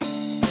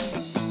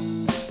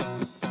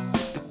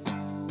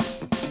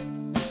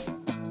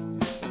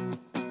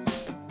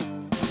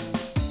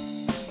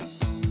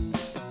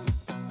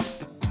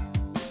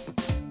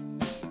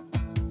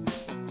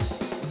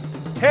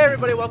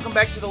everybody. Welcome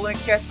back to the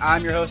Linkcast.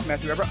 I'm your host,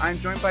 Matthew Weber. I'm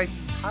joined by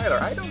Tyler.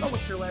 I don't know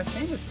what your last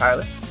name is,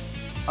 Tyler.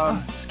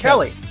 It's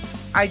Kelly.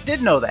 I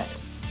did know that.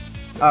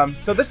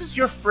 So this is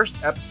your first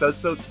episode.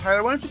 So,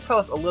 Tyler, why don't you tell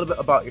us a little bit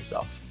about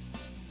yourself?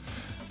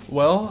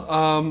 Well,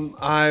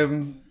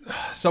 I'm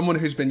someone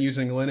who's been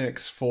using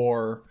Linux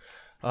for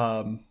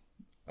a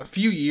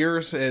few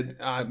years.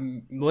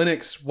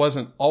 Linux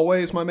wasn't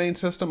always my main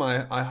system.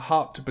 I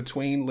hopped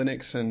between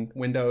Linux and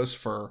Windows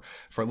for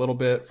a little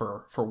bit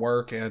for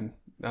work and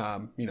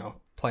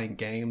playing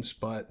games.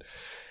 But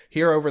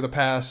here over the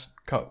past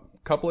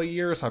couple of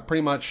years, I've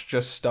pretty much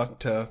just stuck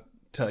to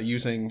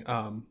using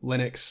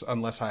Linux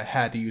unless I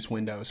had to use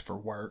Windows for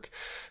work.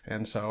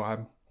 And so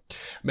I'm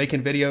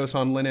making videos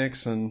on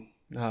Linux and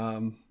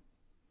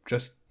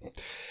just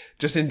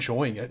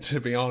enjoying it, to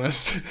be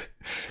honest.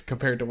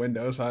 Compared to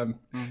Windows, I'm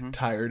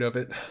tired of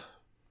it.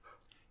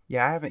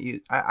 Yeah, I haven't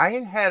used. I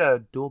had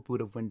a dual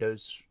boot of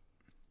Windows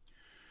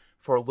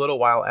for a little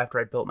while after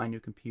I built my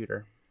new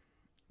computer,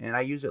 and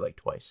I used it like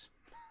twice.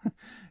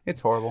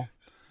 It's horrible.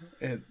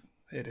 It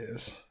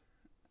is.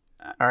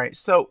 All right,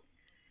 so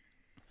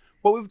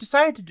what we've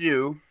decided to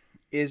do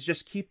is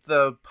just keep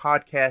the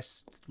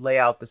podcast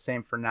layout the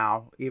same for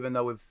now, even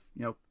though we've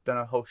done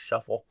a host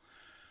shuffle.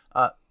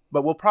 But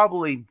we'll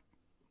probably,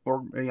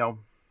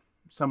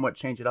 somewhat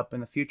change it up in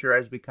the future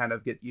as we kind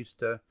of get used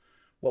to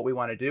what we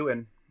want to do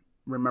and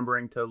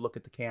remembering to look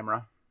at the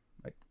camera.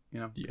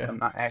 Yeah. I'm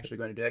not actually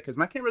going to do that because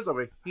my camera's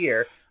over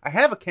here. I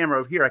have a camera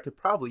over here. I could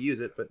probably use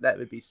it, but that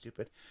would be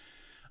stupid.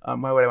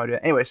 Why would I want to do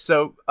that? Anyway,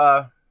 so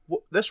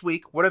this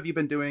week, what have you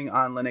been doing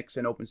on Linux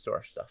and open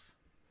source stuff?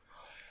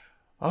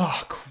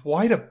 Oh,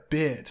 quite a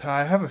bit.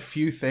 I have a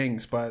few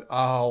things, but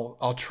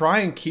I'll try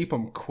and keep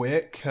them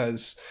quick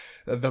because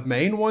the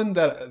main one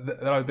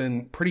that I've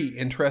been pretty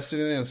interested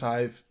in is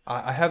I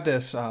have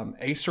this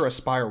Acer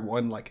Aspire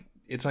 1, like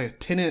it's like a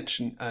 10-inch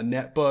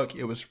netbook.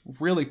 It was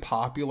really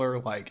popular,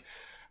 like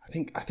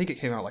I think it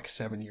came out like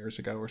 7 years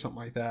ago or something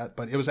like that.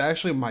 But it was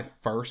actually my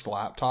first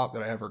laptop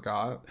that I ever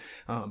got,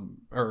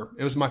 or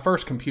it was my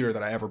first computer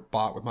that I ever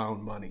bought with my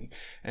own money,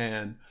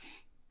 and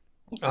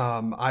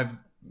I've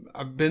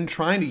been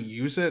trying to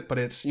use it, but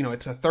it's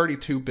a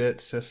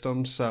 32-bit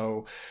system,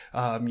 so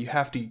you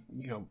have to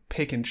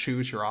pick and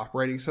choose your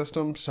operating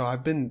system. So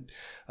I've been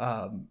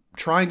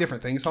trying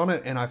different things on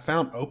it, and I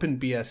found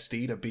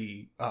OpenBSD to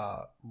be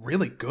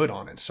really good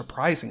on it,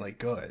 surprisingly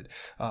good.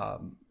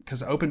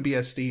 Because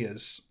OpenBSD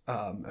is,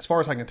 as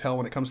far as I can tell,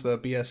 when it comes to the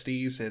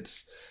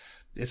BSDs,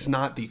 it's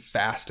not the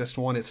fastest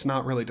one. It's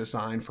not really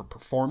designed for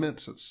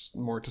performance. It's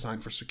more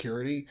designed for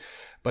security.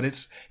 But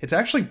it's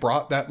actually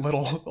brought that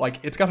little,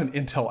 like, it's got an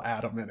Intel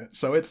Atom in it.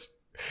 So it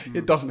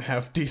doesn't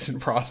have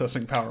decent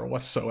processing power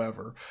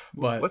whatsoever.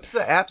 But what's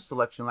the app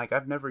selection like?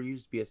 I've never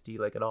used BSD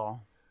like at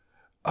all.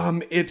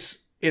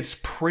 It's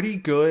pretty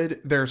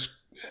good.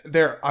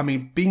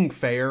 Being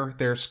fair,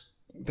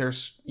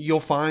 you'll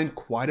find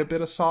quite a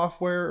bit of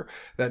software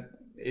that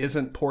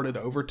isn't ported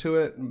over to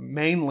it,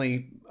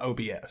 mainly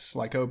OBS.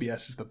 Like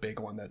OBS is the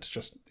big one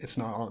it's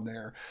not on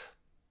there.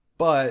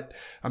 But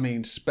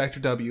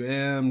Spectre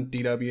WM,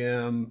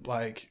 DWM,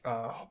 like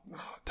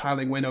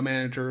tiling window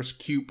managers,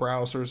 Qt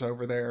browsers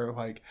over there,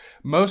 like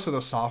most of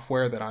the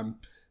software that I'm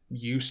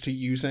used to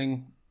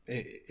using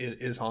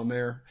is on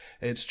there.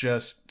 It's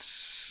just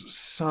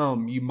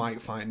some you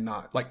might find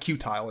not, like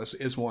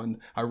Qtile is one.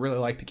 I really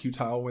like the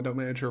Qtile window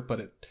manager,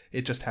 but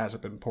it just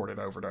hasn't been ported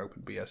over to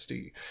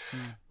OpenBSD.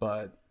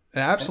 But the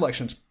app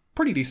selection's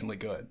pretty decently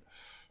good.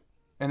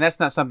 And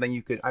that's not something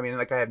you could. I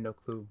have no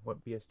clue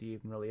what BSD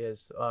even really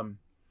is.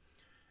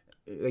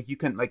 Like you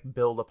couldn't like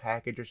build a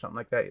package or something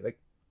like that. Like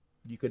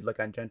you could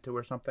like on Gentoo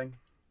or something.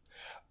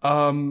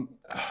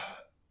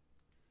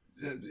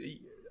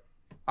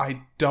 I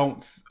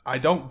don't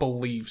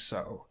believe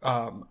so.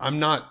 I'm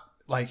not,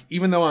 like,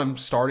 even though I'm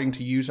starting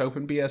to use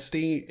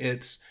OpenBSD,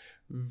 it's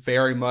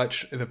very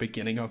much the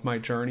beginning of my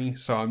journey,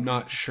 so I'm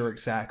not sure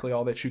exactly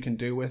all that you can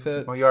do with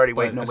it. Well, you already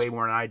know way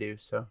more than I do,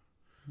 so.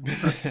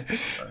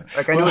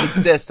 Like I know it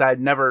exists. I've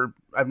never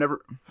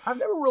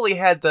really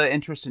had the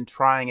interest in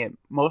trying it,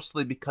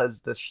 mostly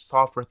because the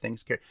software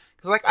things care.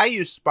 Because like I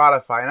use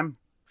Spotify, and I'm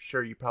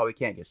sure you probably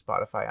can't get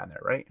Spotify on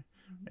there, right?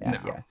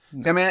 Yeah.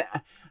 No.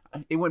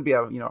 It wouldn't be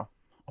a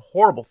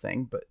horrible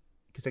thing, but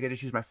because I could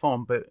just use my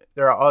phone. But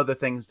there are other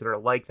things that are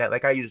like that.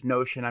 Like I use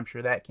Notion. I'm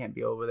sure that can't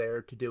be over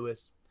there.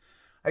 Todoist.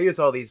 I use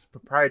all these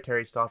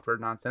proprietary software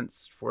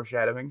nonsense,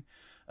 foreshadowing.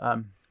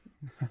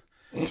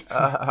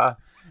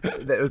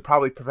 That would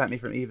probably prevent me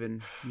from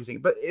even using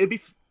it. But it'd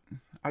be,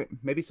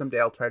 maybe someday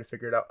I'll try to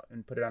figure it out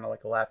and put it on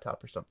like a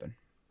laptop or something.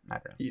 I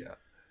don't know. Yeah,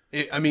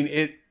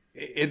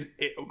 it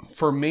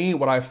for me,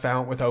 what I've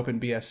found with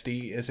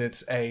OpenBSD is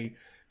it's a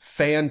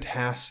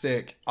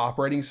fantastic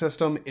operating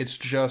system. It's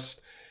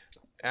just,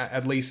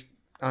 at least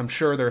I'm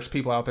sure there's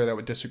people out there that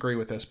would disagree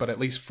with this, but at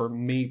least for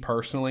me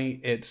personally,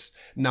 it's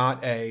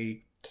not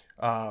a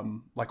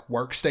like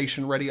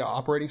workstation ready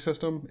operating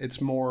system. It's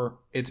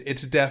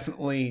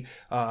definitely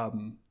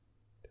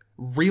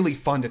really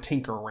fun to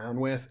tinker around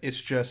with. It's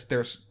just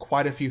there's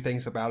quite a few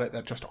things about it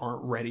that just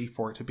aren't ready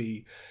for it to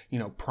be,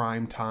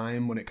 prime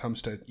time when it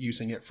comes to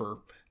using it for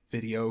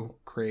video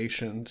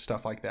creation,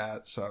 stuff like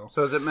that. So,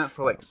 So is it meant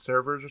for like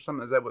servers or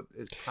something? Is that what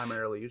it's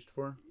primarily used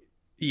for?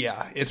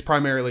 yeah, it's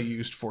primarily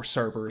used for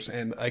servers,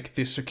 and like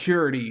the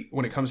security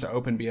when it comes to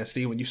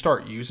OpenBSD, when you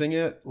start using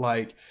it,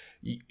 like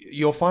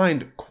you'll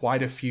find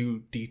quite a few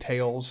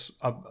details,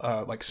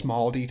 like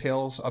small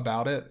details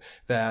about it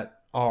that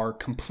are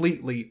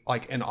completely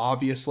like and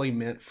obviously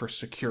meant for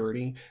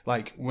security.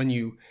 Like when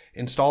you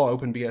install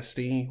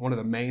OpenBSD, one of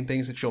the main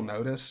things that you'll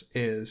notice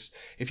is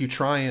if you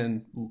try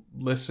and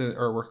listen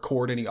or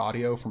record any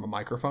audio from a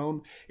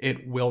microphone,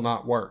 it will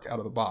not work out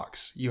of the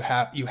box. You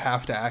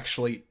have to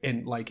actually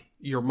in like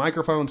your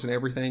microphones and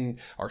everything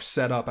are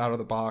set up out of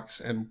the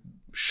box and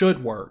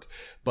should work,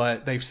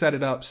 but they've set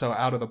it up so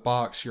out of the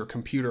box your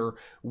computer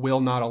will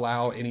not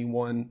allow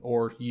anyone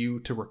or you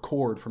to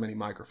record from any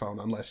microphone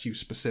unless you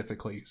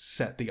specifically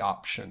set the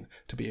option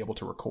to be able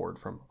to record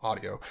from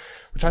audio,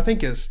 which I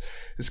think is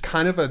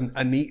kind of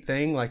a neat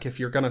thing. Like if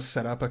you're going to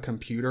set up a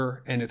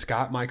computer and it's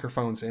got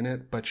microphones in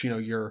it, but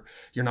you're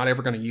not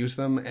ever going to use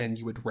them, and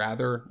you would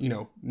rather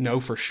know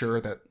for sure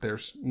that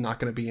there's not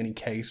going to be any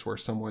case where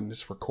someone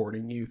is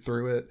recording you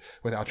through it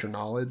without your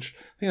knowledge.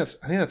 I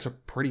think that's a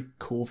pretty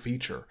cool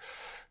feature.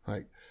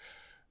 Like,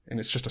 and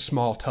it's just a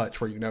small touch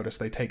where you notice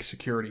they take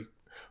security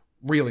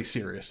really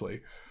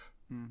seriously.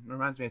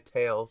 Reminds me of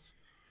Tails.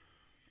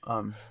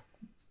 Um,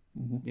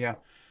 Mm-hmm. yeah.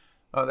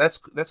 Oh, that's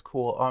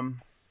cool.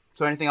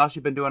 So anything else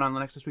you've been doing on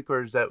Linux this week,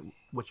 or is that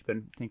what you've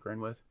been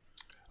tinkering with?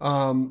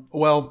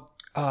 Well,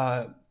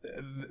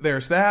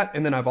 there's that,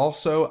 and then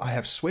I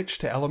have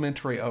switched to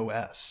Elementary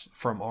OS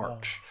from Oh,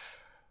 Arch.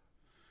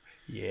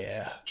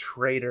 Yeah.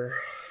 traitor.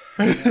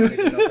 I don't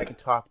even know if I can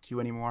talk to you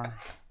anymore.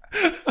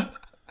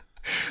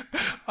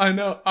 I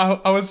know.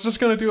 I was just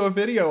gonna do a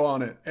video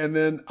on it, and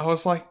then I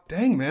was like,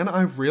 "Dang, man,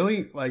 I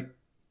really like.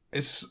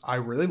 I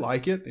really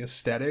like it. The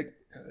aesthetic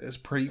is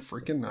pretty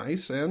freaking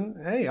nice,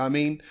 and hey, I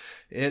mean,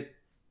 it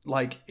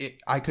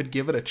I could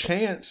give it a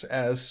chance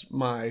as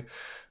my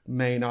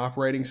main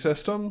operating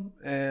system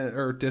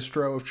or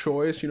distro of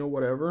choice,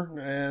 whatever.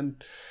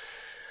 And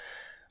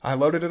I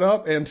loaded it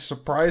up, and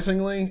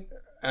surprisingly,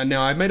 and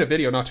now I made a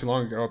video not too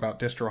long ago about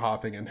distro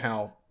hopping and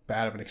how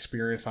bad of an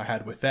experience I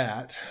had with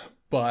that,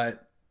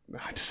 but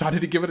I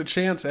decided to give it a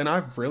chance, and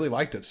I've really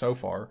liked it so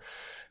far.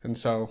 And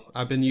so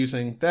I've been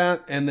using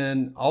that, and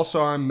then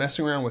also I'm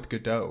messing around with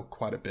Godot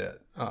quite a bit.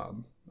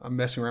 I'm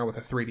messing around with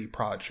a 3D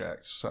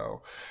project,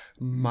 so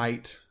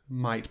might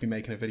be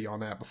making a video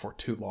on that before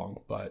too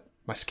long, but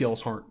my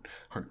skills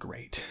aren't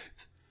great.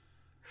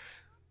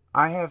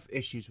 I have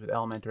issues with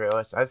Elementary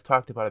OS. I've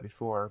talked about it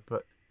before,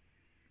 but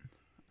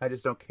I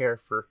just don't care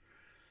for.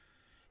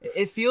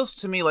 It feels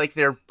to me like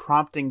they're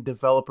prompting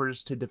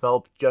developers to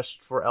develop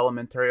just for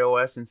Elementary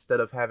OS instead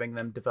of having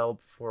them develop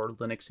for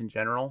Linux in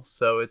general.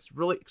 So it's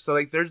really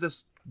like there's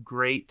this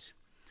great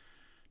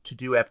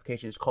to-do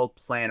application. It's called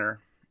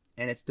Planner,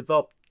 and it's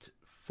developed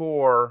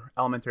for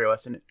Elementary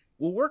OS, and it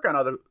will work on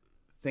other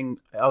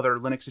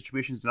Linux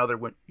distributions and other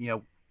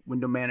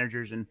window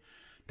managers and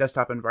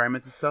desktop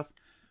environments and stuff.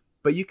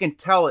 But you can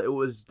tell it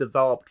was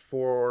developed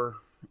for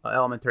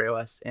Elementary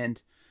OS,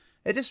 and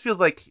it just feels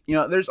like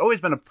there's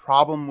always been a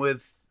problem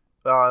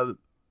uh,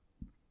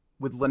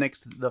 with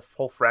Linux, the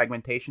whole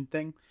fragmentation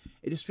thing.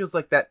 It just feels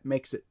like that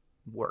makes it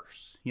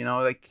worse.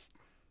 Like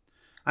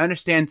I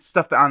understand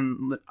stuff that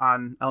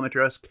on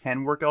Elementary OS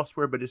can work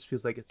elsewhere, but it just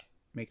feels like it's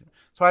making.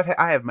 So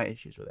I have my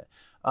issues with it.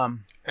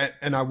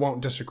 And I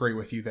won't disagree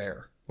with you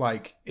there.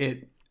 Like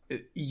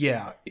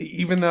yeah.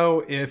 Even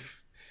though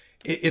if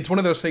it's one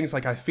of those things,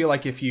 like I feel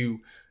like if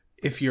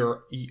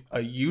you're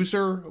a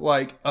user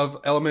like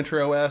of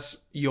Elementary OS,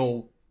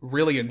 you'll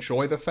really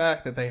enjoy the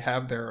fact that they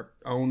have their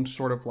own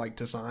sort of like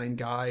design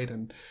guide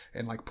and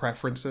like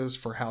preferences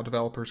for how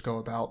developers go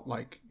about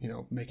like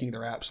making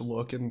their apps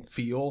look and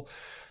feel.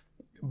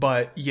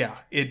 But yeah,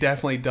 it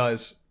definitely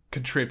does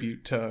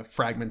contribute to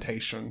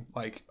fragmentation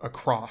like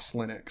across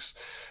Linux,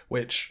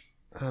 which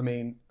I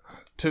mean,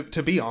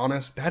 to be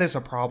honest, that is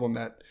a problem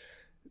that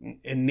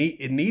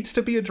it needs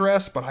to be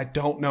addressed, but I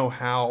don't know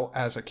how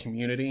as a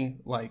community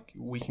like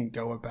we can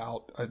go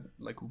about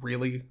like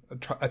really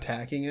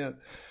attacking it.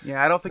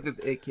 Yeah, I don't think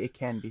that it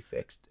can be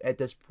fixed at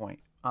this point.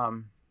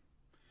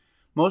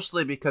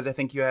 Mostly because I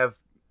think you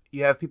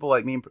have people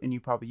like me and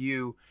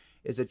you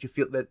is that you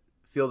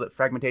feel that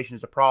fragmentation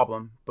is a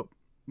problem, but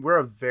we're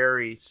a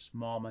very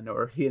small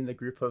minority in the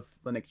group of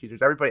Linux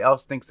users. Everybody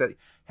else thinks that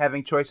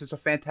having choice is a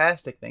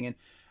fantastic thing,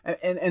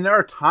 and there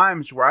are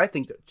times where I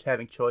think that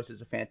having choice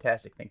is a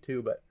fantastic thing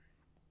too. But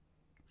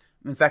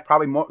in fact,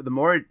 probably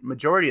more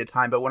majority of the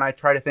time. But when I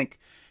try to think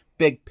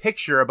big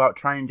picture about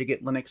trying to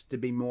get Linux to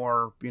be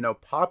more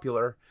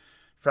popular,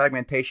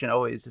 fragmentation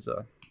always is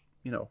a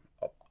you know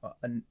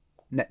a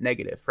net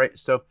negative, right?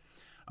 So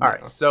all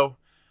right, Yeah. so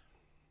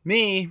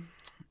me,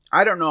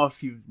 I don't know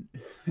if you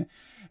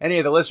any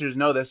of the listeners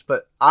know this,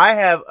 but I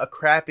have a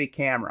crappy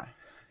camera,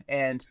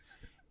 and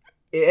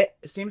it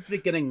seems to be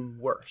getting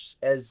worse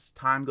as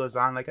time goes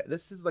on. Like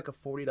this is like a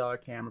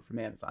 $40 camera from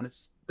Amazon. It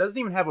doesn't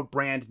even have a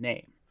brand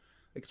name.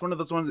 Like it's one of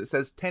those ones that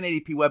says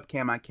 1080p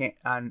webcam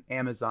on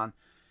Amazon,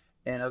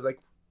 and I was like,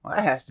 well,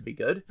 that has to be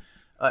good.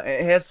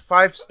 It has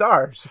 5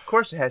 stars. Of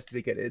course, it has to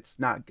be good. It's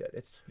not good.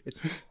 It's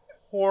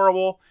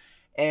horrible,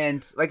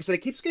 and like I said, it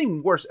keeps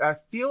getting worse. I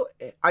feel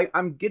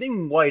I'm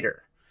getting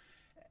whiter,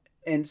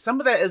 and some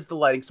of that is the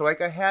lighting. So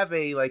like I have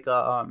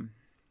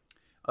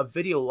a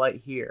video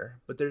light here,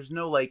 but there's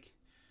no like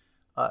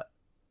uh,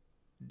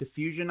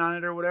 diffusion on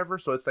it or whatever,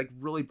 so it's like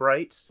really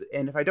bright.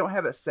 And if I don't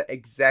have it set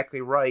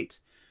exactly right,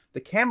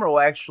 the camera will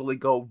actually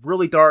go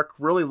really dark,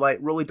 really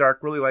light, really dark,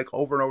 really light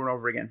over and over and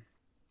over again,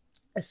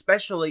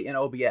 especially in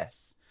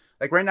OBS.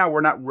 Like right now,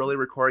 we're not really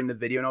recording the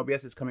video in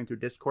OBS; it's coming through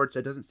Discord, so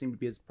it doesn't seem to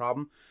be as a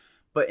problem.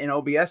 But in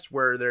OBS,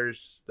 where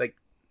there's like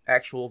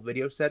actual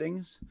video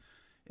settings,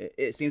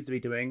 it seems to be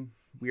doing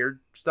weird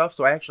stuff.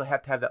 So I actually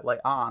have to have that light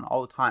on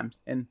all the time.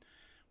 And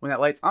when that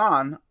light's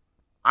on,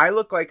 I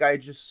look like I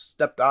just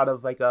stepped out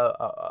of like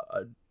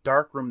a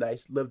dark room that I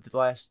lived the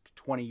last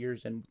 20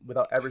 years in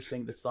without ever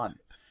seeing the sun.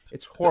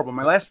 It's horrible.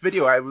 My last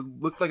video, I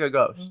looked like a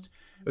ghost.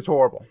 It's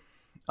horrible.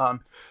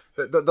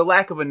 The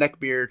lack of a neck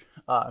beard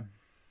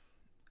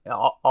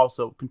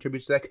also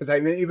contributes to that because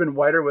I'm even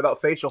whiter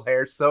without facial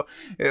hair. So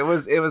it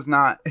was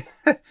not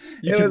You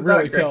it can was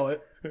really not great. tell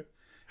it.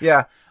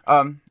 Yeah.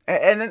 And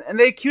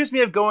they accused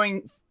me of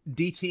going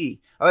DT.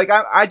 Like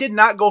I did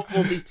not go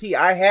full DT.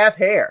 I have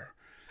hair.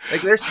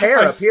 Like there's hair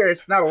up here.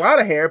 It's not a lot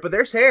of hair, but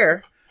there's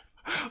hair.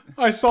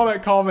 I saw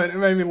that comment. It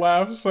made me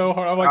laugh so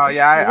hard. I'm like, Oh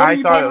yeah, what are I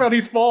you thought talking about?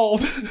 He's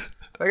bald.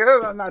 like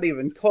I'm not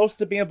even close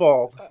to being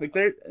bald. Like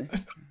there,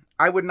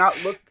 I would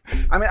not look.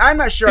 I mean, I'm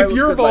not sure I If look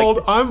you're good. bald,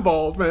 Like I'm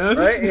bald, man.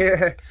 right?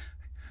 Yeah.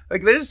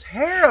 Like there's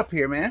hair up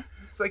here, man.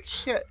 It's like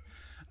shit.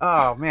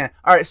 Oh man.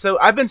 All right, so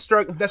I've been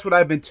struggling. That's what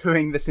I've been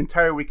doing this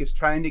entire week is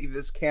trying to get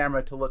this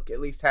camera to look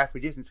at least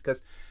halfway decent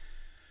because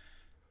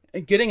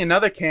getting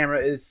another camera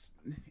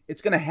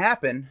it's gonna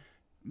happen,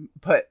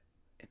 but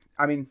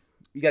I mean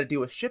you got to deal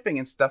with shipping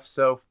and stuff,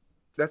 so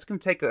that's gonna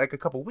take like a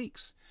couple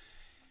weeks.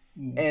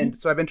 Mm-hmm. And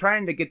so I've been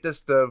trying to get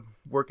this to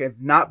work. I've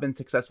not been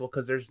successful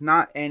because there's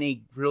not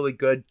any really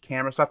good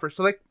camera software.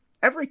 So like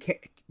every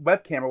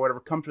webcam or whatever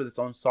comes with its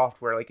own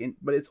software,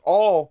 but it's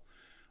all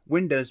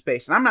Windows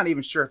based. And I'm not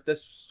even sure if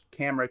this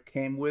camera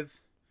came with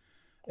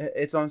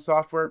its own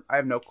software. I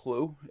have no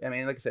clue. I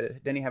mean, like I said,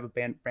 it didn't have a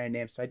brand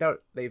name, so I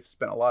doubt they've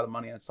spent a lot of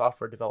money on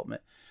software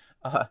development.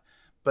 Uh,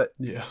 but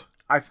Yeah.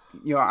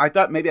 I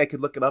thought maybe I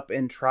could look it up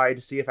and try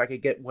to see if I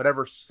could get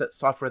whatever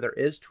software there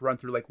is to run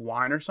through like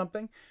Wine or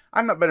something.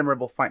 I've not been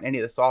able to find any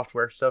of the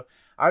software, so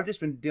I've just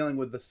been dealing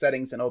with the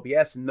settings in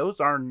OBS, and those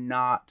are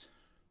not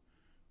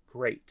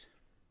great.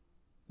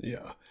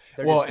 Yeah.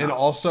 They're Well, just and not.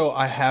 also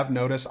I have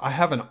noticed I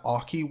have an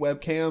Aukey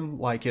webcam.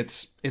 Like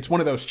it's one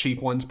of those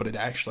cheap ones, but it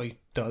actually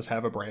does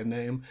have a brand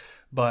name.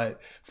 But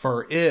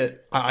for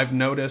it, I've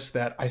noticed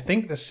that I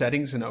think the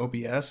settings in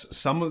OBS,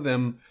 some of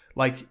them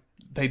like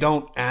they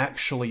don't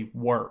actually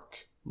work.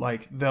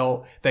 Like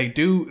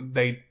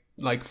they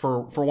like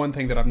for one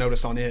thing that I've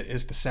noticed on it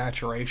is the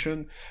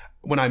saturation.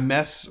 When I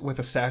mess with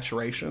the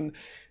saturation,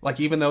 like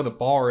even though the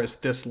bar is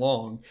this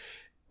long,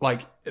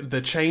 like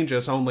the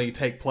changes only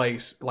take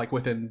place like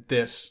within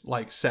this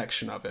like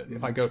section of it.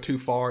 If I Mm-hmm. go too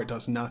far, it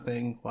does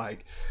nothing.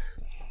 Like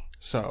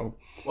so.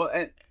 Well,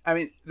 and I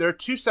mean, there are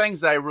two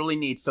settings that I really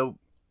need. So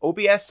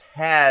OBS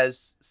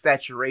has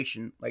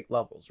saturation like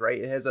levels, right?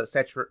 It has a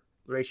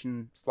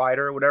saturation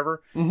slider or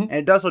whatever, Hmm. and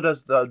it also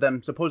does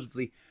them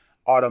supposedly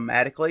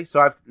automatically.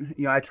 So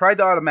I tried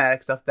the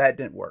automatic stuff, that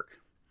didn't work.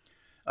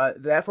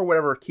 That for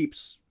whatever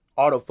keeps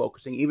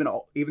autofocusing, even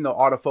though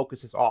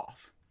autofocus is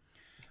off.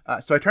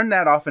 So I turned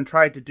that off and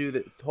tried to do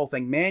the whole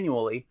thing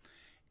manually,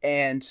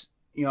 and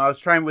I was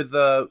trying with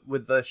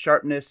the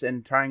sharpness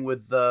and trying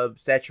with the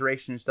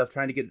saturation and stuff,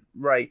 trying to get it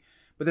right.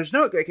 But there's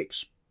no like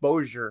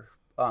exposure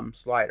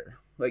slider,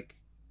 like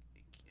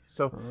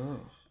so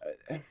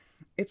Oh.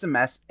 it's a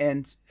mess.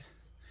 And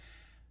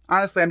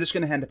honestly, I'm just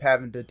gonna end up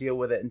having to deal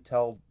with it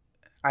until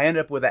I end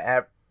up with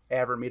the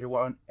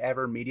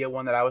Avermedia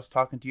one that I was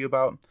talking to you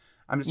about.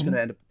 I'm just gonna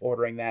Hmm. end up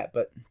ordering that,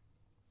 but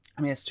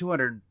I mean it's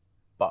 $200,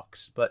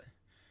 but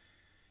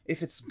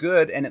if it's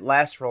good and it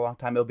lasts for a long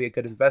time, it'll be a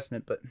good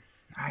investment. But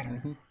I don't know.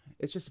 Hmm.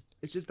 It's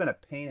just been a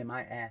pain in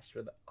my ass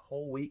for the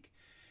whole week,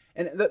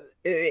 and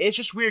it's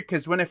just weird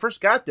because when I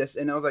first got this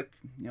and I was like,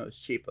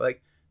 it's cheap.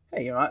 Like,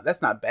 hey, what?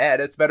 That's not bad.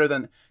 It's better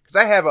than because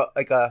I have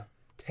a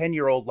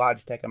 10-year-old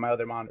Logitech on my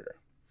other monitor.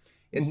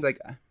 It's Hmm. like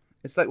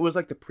it was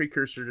like the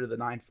precursor to the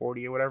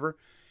 940 or whatever.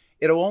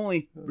 It'll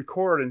only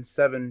record in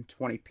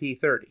 720p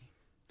 30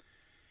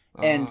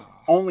 and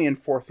Ah. only in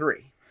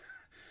 4:3.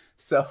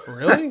 So,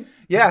 Really?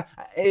 yeah,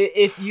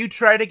 if you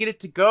try to get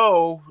it to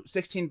go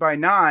 16 by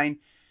 9,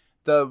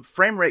 the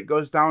frame rate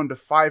goes down to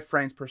 5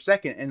 frames per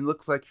second and it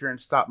looks like you're in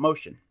stop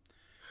motion.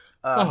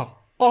 Uh,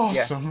 Oh,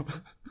 yeah, awesome.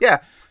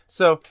 yeah.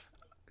 So,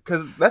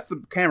 because that's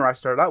the camera I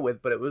started out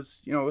with, but it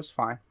was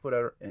fine.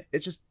 Whatever.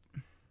 It's just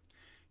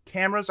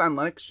cameras on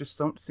Linux just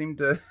don't seem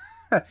to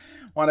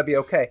want to be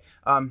okay.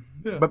 Yeah.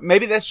 But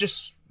maybe that's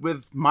just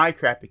with my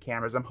crappy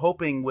cameras. I'm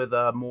hoping with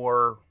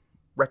more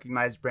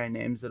recognized brand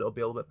names that it'll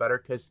be a little bit better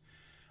because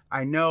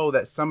I know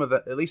that some of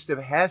the, at least if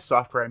it has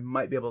software, I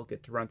might be able to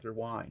get to run through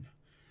Wine.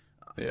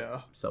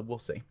 Yeah. So we'll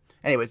see.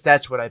 Anyways,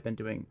 that's what I've been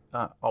doing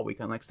all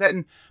weekend, like that,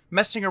 and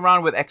messing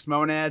around with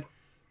Xmonad.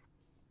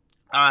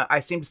 I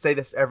seem to say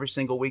this every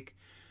single week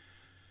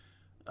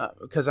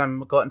because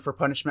I'm a glutton for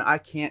punishment. I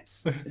can't.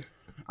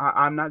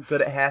 I'm not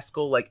good at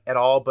Haskell like at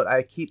all, but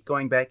I keep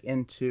going back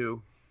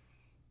into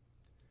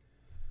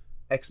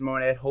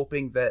Xmonad,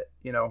 hoping that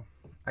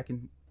I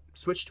can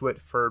switch to it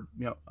for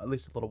at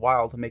least a little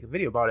while to make a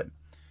video about it.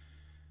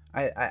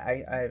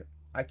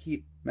 I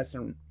keep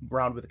messing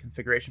around with the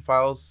configuration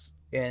files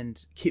and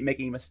keep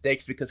making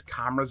mistakes because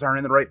cameras aren't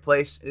in the right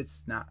place.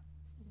 It's not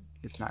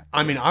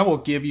I good. mean, I will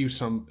give you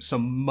some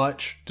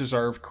much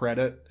deserved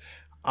credit.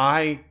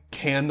 I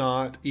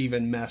cannot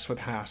even mess with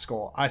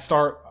Haskell. I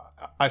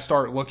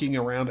start looking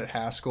around at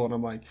Haskell and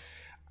I'm like,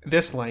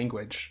 this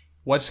language,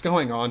 what's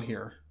going on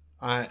here?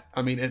 I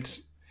mean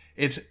it's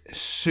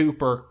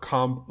super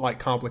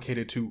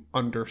complicated to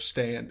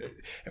understand.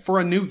 For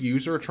a new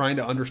user trying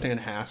to understand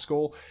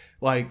Haskell,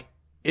 like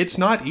it's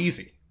not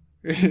easy.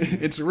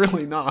 It's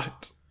really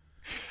not.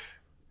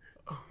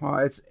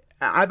 It's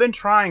I've been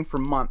trying for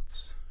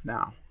months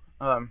now.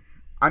 Um,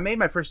 I made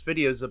my first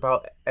videos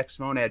about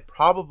Xmonad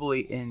probably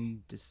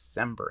in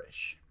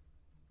December-ish,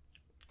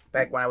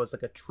 back when I was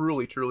like a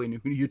truly, truly new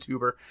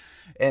YouTuber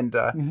and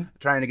Mhm.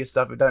 trying to get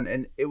stuff done.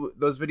 And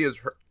those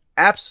videos were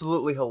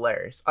absolutely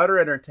hilarious, utter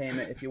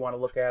entertainment if you want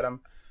to look at them.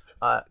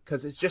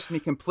 Because it's just me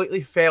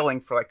completely failing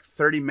for like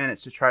 30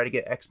 minutes to try to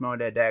get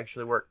Xmonad to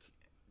actually work.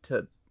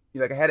 To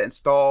like I had it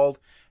installed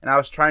and I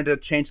was trying to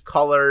change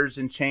colors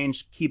and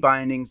change key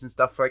bindings and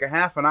stuff for like a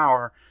half an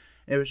hour.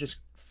 And it was just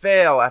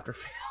fail after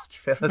fail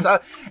after fail.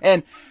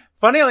 And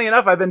funnily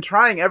enough, I've been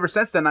trying ever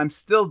since then. I'm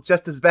still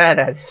just as bad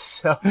at it.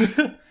 So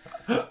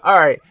all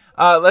right.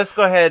 Let's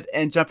go ahead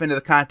and jump into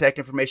the contact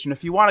information.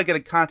 If you want to get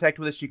in contact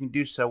with us, you can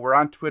do so. We're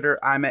on Twitter.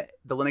 I'm at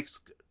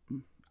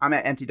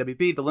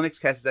MTWB. The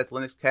Linux Cast is at the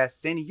Linux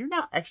Cast. Zanny, you're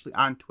not actually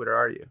on Twitter,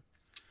 are you?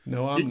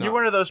 No, I'm You're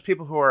one of not. those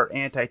people who are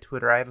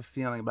anti-Twitter. I have a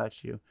feeling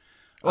about you.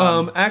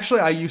 Um,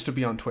 Actually, I used to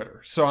be on Twitter,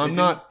 so I'm did you?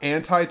 not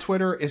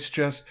anti-Twitter. It's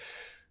just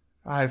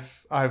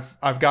I've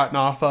gotten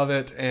off of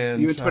it, You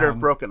and and Twitter have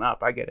broken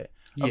up. I get it.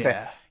 Okay.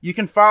 yeah, You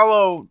can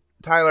follow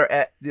Tyler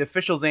at the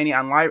official Zany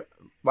on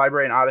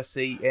Library and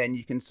Odyssey, and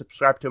you can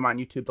subscribe to him on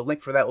YouTube. The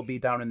link for that will be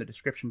down in the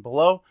description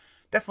below.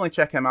 Definitely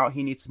check him out.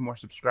 He needs some more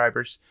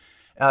subscribers.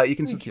 You can thank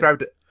you. subscribe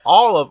to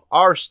all of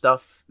our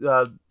stuff,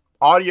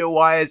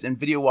 audio-wise and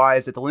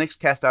video-wise, at the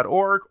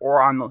linuxcast.org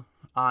or on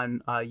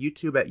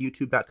YouTube at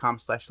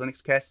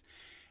youtube.com/linuxcast.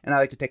 And I'd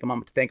like to take a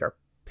moment to thank our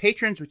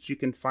patrons, which you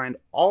can find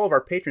all of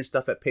our patron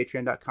stuff at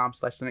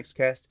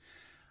patreon.com/linuxcast.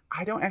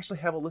 I don't actually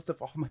have a list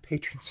of all my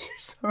patrons here,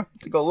 so I have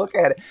to go look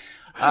at it.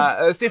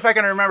 Let's see if I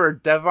can remember.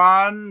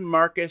 Devon,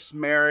 Marcus,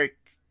 Merrick,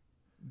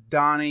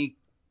 Donnie,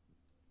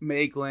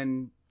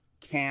 Maglin,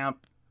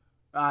 Camp.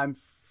 I'm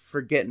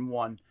forgetting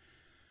one.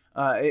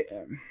 I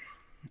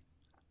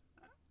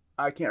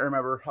can't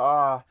remember.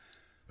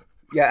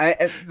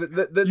 Yeah,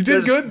 You did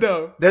good there's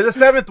though. there's a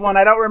seventh one.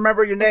 I don't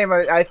remember your name.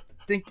 I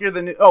think you're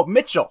the new. Oh,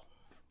 Mitchell.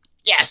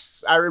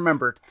 Yes, I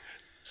remembered.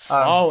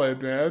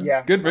 Solid, man.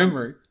 Yeah. Good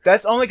memory.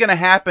 That's only gonna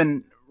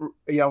happen.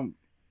 You know,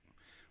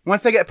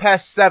 once I get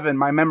past 7,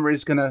 my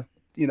memory's gonna.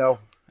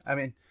 I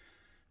mean,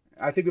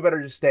 I think we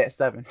better just stay at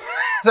 7.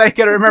 So I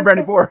can't remember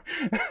anymore.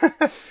 All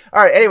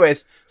right.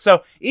 Anyways,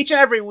 so each and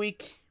every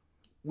week,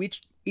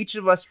 each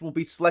of us will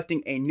be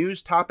selecting a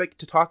news topic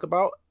to talk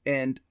about,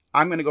 and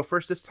I'm gonna go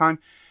first this time.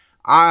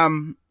 I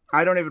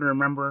don't even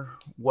remember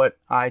what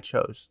I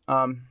chose.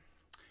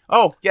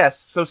 Oh yes.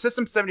 So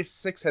System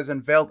 76 has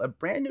unveiled a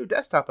brand new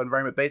desktop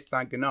environment based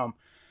on GNOME.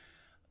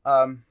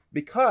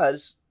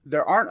 Because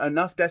there aren't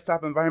enough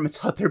desktop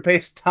environments out there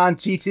based on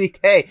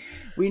GTK.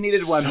 We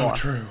needed one So more.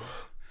 true.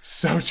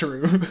 So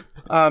true.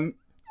 Um,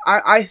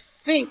 I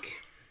think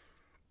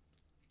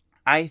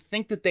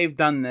that they've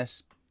done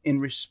this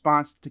in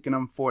response to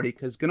GNOME 40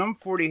 because GNOME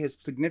 40 has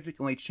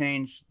significantly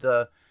changed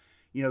the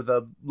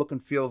look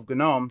and feel of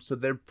GNOME. So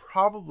they're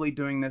probably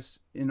doing this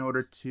in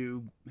order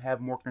to have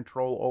more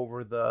control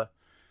over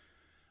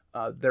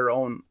their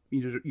own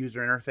user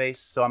interface.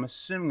 So I'm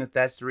assuming that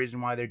that's the reason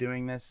why they're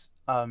doing this.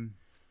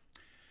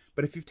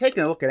 But if you've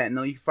taken a look at it,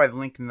 and you can find the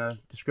link in the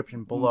description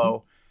hmm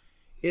below,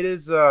 it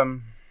is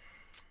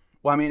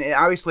well, I mean,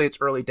 obviously it's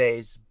early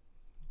days,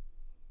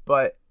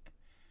 but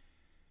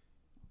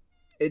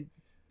it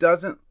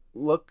doesn't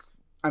look.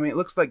 I mean, it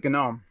looks like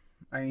GNOME.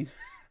 I mean,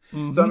 so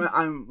hmm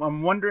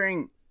I'm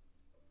wondering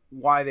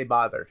why they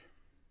bothered.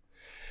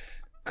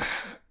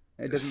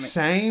 It doesn't make.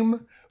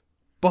 Same,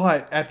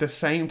 but at the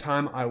same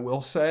time, I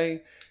will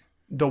say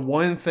the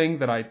one thing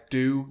that I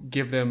do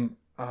give them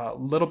a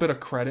little bit of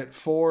credit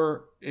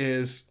for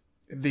is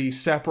the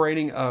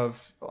separating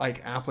of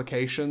like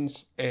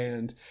applications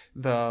and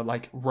the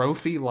like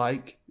Rofi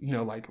like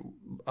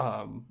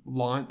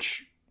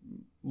launch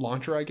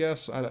launcher, I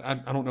guess. I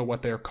don't know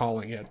what they're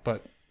calling it,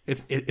 but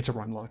it's a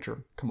run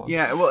launcher. Come on.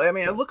 Yeah, well, I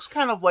mean, it But looks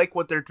kind of like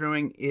what they're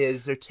doing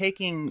is they're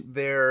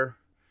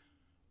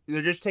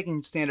just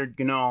taking standard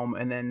GNOME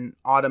and then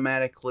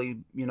automatically,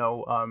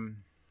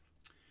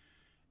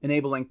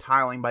 enabling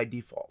tiling by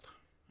default.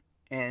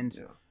 And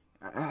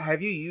yeah.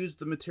 have you used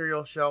the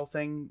material shell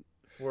thing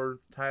for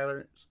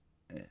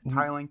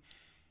tiling?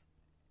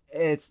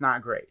 It's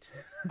not great.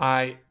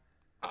 I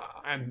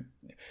I'm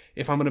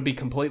if I'm going to be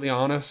completely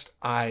honest,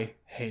 I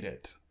hate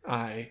it.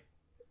 I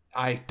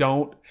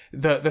don't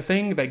the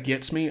thing that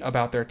gets me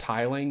about their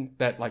tiling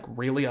that like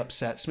really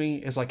upsets me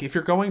is like if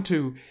you're going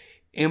to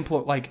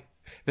implement like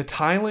the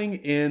tiling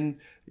in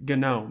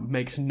GNOME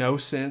makes no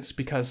sense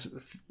because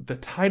the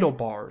title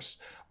bars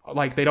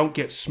like they don't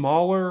get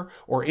smaller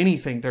or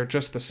anything. They're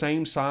just the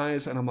same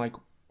size and I'm like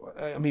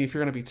I mean if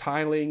you're going to be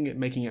tiling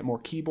making it more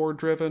keyboard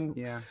driven,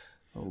 Yeah.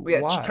 Well,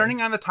 yeah, why?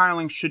 turning on the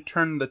tiling should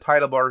turn the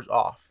title bars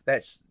off.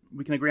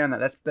 We can agree on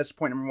that. That's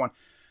point number one.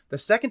 The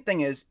second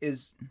thing is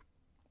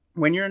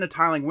when you're in a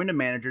tiling window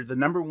manager, the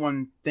number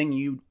one thing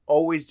you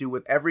always do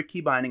with every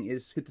key binding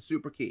is hit the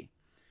super key.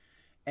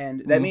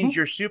 And that means Mhm.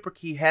 your super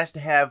key has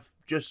to have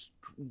just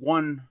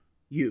one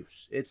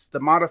use. It's the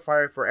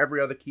modifier for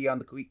every other key on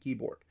the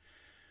keyboard.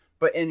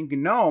 But in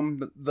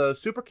GNOME, the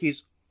super key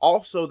is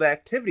also the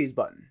activities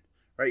button,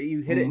 right?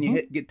 You hit it and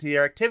Mhm. get to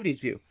your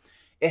activities view.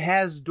 It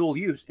has dual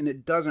use and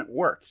it doesn't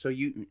work. So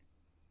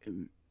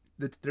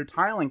their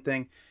tiling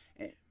thing,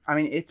 I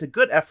mean, it's a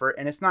good effort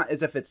and it's not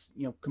as if it's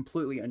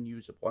completely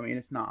unusable. I mean,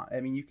 it's not. I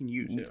mean, you can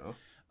use it.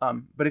 Yeah.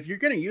 But if you're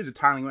going to use a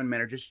tiling window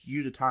manager, just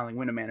use a tiling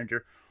window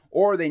manager.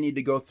 Or they need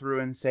to go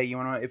through and say,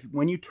 if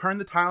when you turn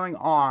the tiling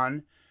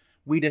on,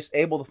 we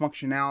disable the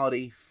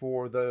functionality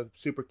for the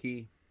super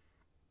key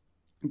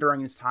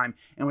during this time,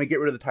 and we get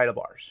rid of the title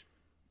bars.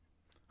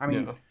 I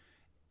mean, Yeah.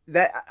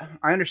 that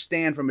I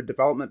understand from a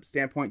development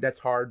standpoint that's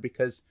hard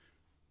because,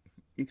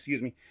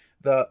 excuse me,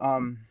 the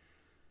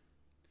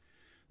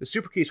the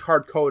super key is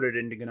hard coded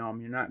into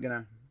GNOME. You're not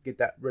gonna get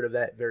rid of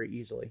that very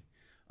easily.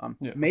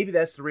 Yeah. Maybe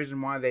that's the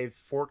reason why they've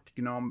forked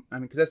GNOME. I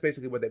mean, because that's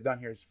basically what they've done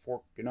here is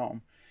fork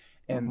GNOME.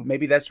 And Mhm.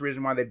 maybe that's the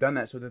reason why they've done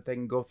that, so that they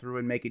can go through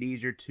and make it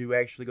easier to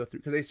actually go through.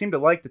 Because they seem to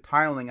like the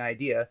tiling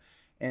idea,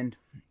 and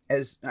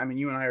as I mean,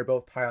 you and I are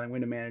both tiling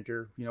window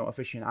manager,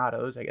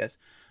 aficionados, I guess.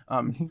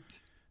 Um,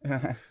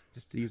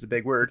 just to use a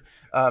big word.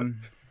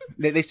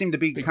 They seem to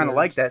be Big kind of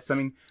like words. that. So I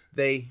mean,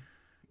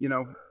 you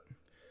know,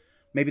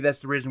 maybe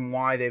that's the reason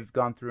why they've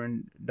gone through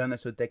and done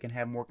this, so that they can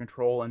have more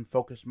control and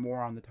focus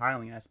more on the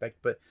tiling aspect.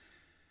 But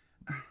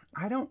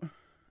I don't,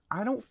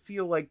 I don't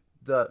feel like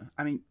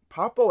I mean,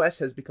 Pop OS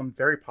has become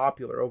very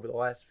popular over the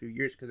last few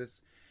years because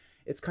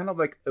it's kind of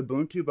like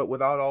Ubuntu, but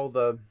without all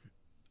the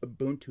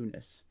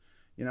Ubuntu-ness.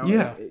 You know,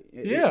 Yeah.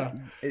 Yeah.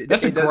 That's a it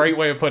doesn't great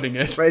way of putting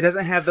it. right. It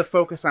doesn't have the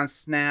focus on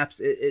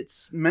snaps.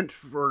 It's meant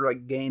for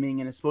like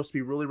gaming, and it's supposed to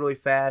be really really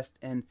fast.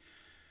 And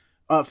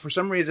for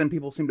some reason,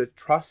 people seem to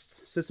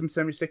trust System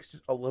 76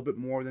 a little bit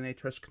more than they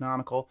trust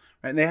Canonical.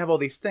 Right? And they have all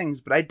these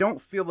things, but I don't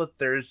feel that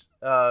there's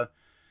I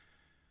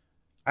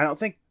don't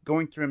think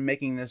going through and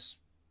making this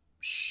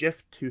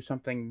shift to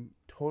something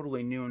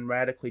totally new and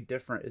radically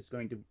different is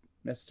going to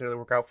necessarily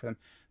work out for them.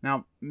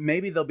 Now,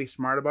 maybe they'll be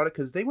smart about it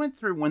because they went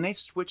through when they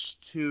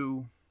switched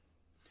to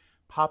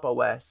Pop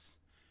OS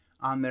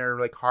on their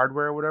like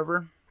hardware or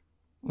whatever.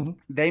 Mhm.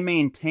 They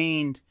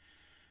maintained.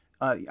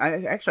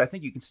 I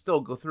think you can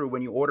still go through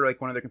when you order like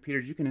one of their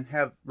computers. You can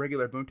have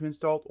regular Ubuntu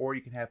installed, or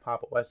you can have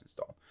Pop OS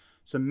installed.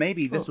 So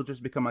maybe this Oh. will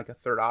just become like a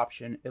third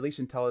option, at least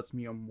until it's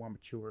more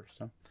mature.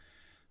 So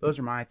those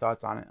are my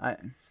thoughts on it.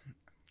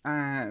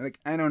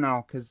 I don't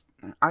know because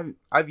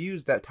I've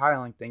used that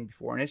tiling thing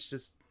before and it's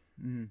just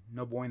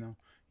no bueno.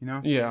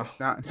 Yeah. It's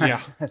not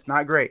Yeah. that's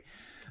not great.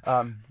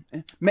 Um,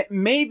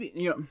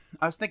 maybe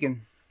I was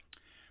thinking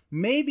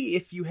maybe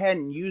if you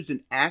hadn't used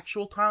an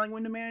actual tiling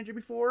window manager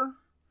before,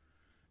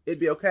 it'd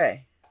be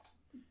okay.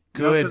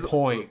 Good Because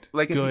point.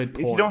 like Good if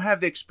you don't point. have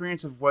the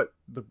experience of what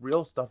the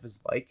real stuff is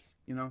like,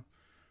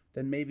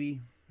 then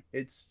maybe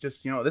it's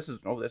just this is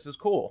cool. This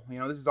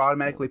is Yeah.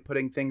 automatically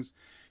putting things.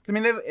 I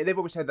mean they've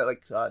always had that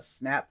like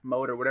snap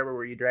mode or whatever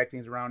where you drag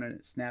things around and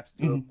it snaps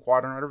to a Mhm.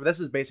 quadrant or whatever. This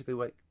is basically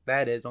what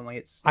that is. Only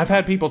it's I've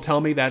had people tell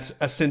me that's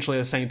essentially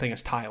the same thing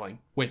as tiling,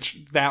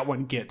 which that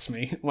one gets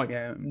me. Like,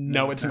 yeah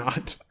no no, it's it's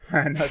not.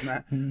 not. No it's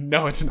not.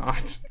 No, it's not.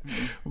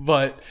 Mm-mm.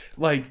 But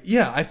like,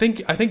 yeah, I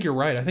think you're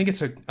right. I think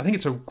it's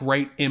a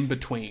great in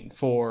between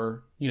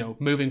for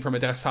moving from a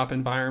desktop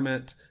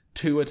environment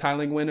to a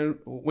tiling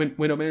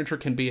window manager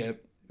can be a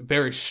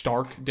very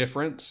stark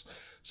difference.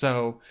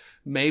 So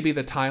maybe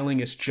the tiling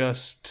is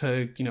just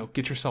to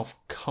get yourself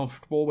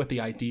comfortable with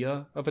the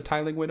idea of a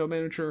tiling window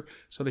manager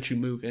so that you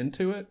move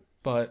into it.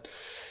 But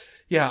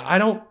yeah,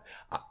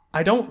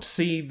 I don't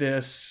see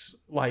this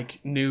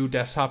like new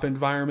desktop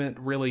environment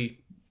really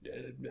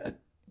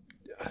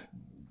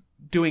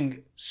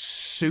doing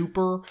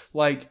super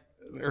like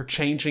or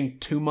changing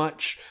too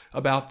much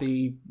about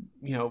the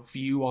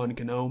view on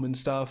GNOME and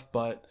stuff,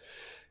 but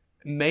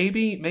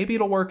maybe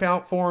it'll work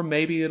out for them.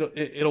 Maybe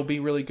it'll be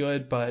really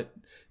good, but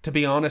to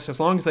be honest, as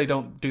long as they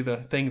don't do the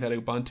thing that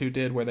Ubuntu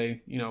did where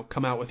they,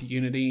 come out with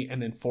Unity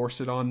and then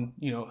force it on,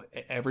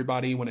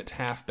 everybody when it's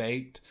half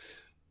baked,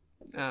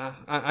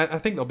 I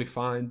think they'll be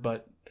fine,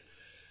 but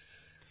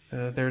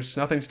there's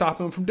nothing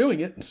stopping them from doing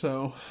it.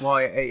 So,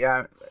 well,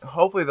 yeah,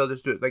 hopefully they'll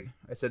just do it like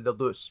I said. They'll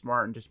do it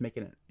smart and just make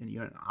it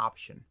an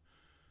option.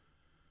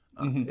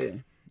 mm-hmm.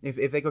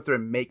 If they go through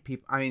and make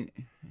people,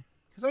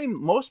 because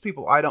most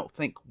people I don't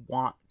think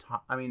want.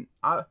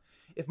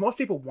 If most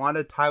people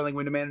wanted tiling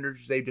window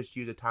managers, they just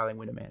use a tiling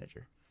window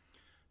manager.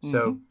 Mm-hmm.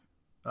 So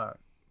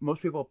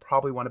most people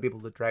probably want to be able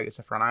to drag it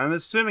stuff around. I'm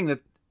assuming that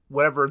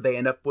whatever they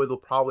end up with will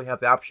probably have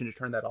the option to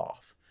turn that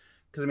off.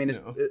 Because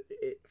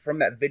from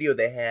that video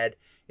they had,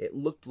 it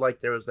looked like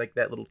there was like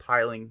that little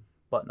tiling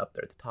button up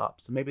there at the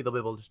top. So maybe they'll be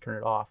able to just turn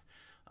it off.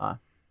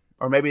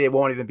 Or maybe it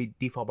won't even be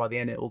default by the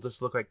end. It will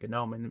just look like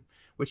GNOME, in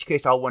which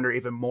case I'll wonder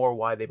even more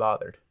why they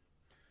bothered.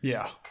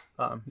 Yeah.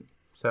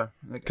 So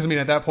because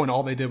at that point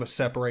all they did was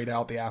separate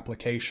out the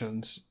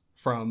applications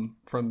from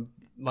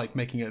like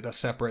making it a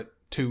separate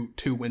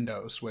two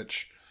windows,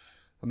 which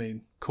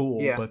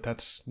cool, yeah, but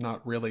that's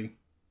not really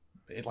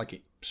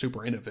like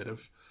super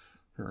innovative.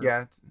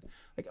 Yeah,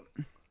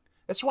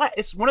 that's why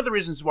it's one of the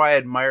reasons why I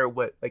admire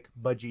what like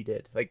Budgie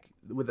did, like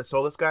with the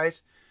Solus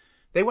guys.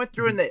 They went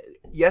through they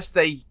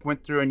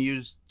went through and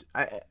used.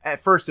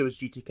 At first it was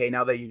GTK,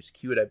 now they use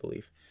Qt, I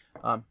believe.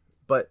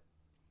 But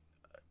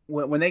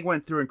when they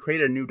went through and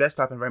created a new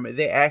desktop environment,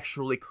 they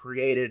actually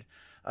created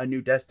a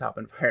new desktop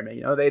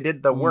environment. They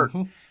did the work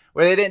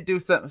where they didn't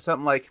do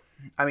something like,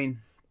 Mate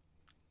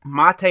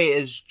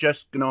is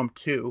just GNOME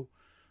 2,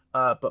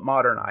 but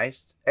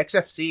modernized.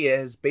 XFC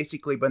has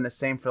basically been the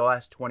same for the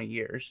last 20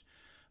 years.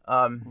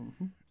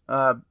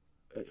 Ubuntu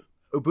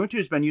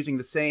has been using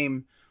the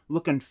same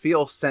look and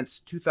feel since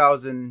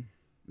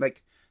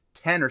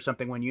 2010 or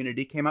something, when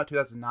Unity came out,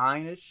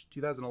 2009-ish,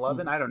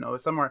 2011, I don't know,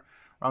 somewhere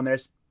around there.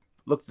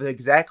 Looked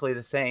exactly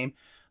the same.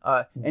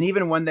 And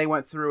even when they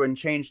went through and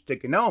changed to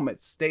GNOME,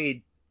 it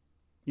stayed,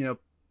 the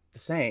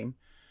same.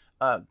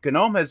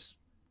 GNOME has,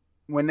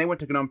 when they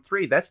went to GNOME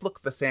 3, that's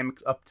looked the same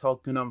up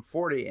till GNOME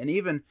 40. And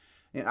even,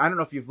 I don't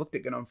know if you've looked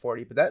at GNOME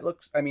 40, but that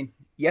looks,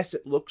 yes,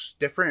 it looks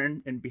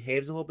different and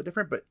behaves a little bit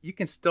different, but you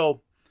can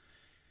still,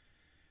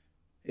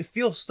 it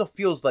still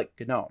feels like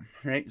GNOME,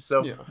 right?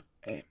 So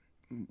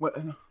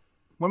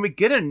when we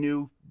get a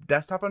new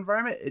desktop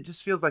environment, it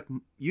just feels like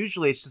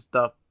usually it's just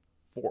a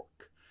fork.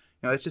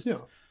 It's just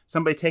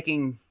somebody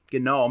taking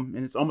GNOME,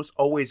 and it's almost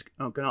always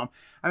GNOME.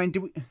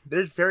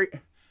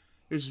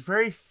 There's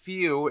very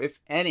few, if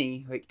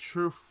any, like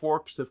true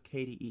forks of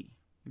KDE.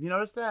 Have you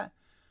noticed that?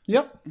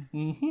 Yep.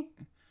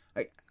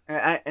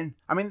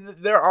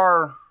 There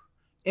are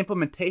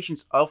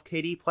implementations of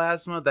KDE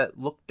Plasma that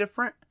look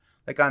different,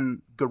 like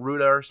on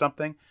Garuda or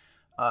something,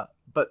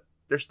 but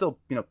they're still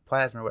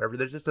Plasma or whatever.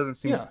 There just doesn't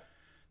seem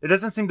there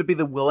doesn't seem to be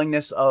the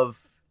willingness of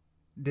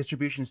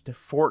distributions to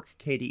fork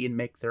KDE and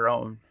make their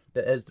own,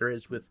 as there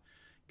is with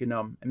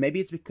GNOME. And maybe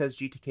it's because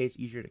GTK is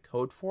easier to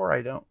code for.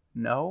 I don't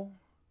know.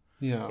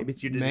 Yeah. Maybe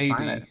it's easier to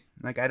define it.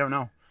 I don't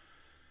know.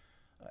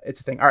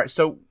 It's a thing. All right.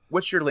 So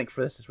what's your link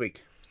for this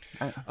week?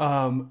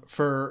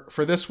 For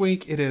this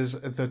week, it is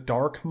the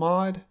Dark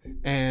mod,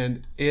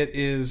 and it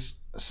is,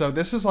 so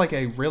this is like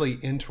a really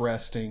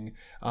interesting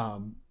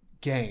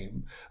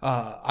game.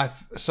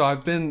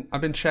 I've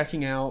been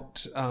checking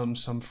out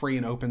some free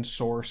and open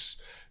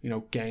source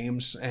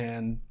games,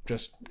 and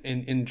just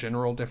in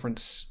general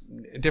different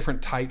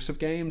types of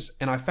games,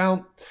 and I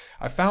found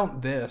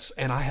this,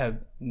 and I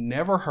had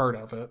never heard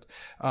of it,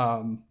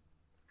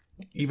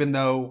 even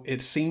though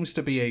it seems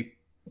to be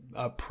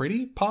a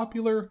pretty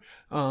popular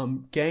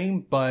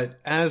game, but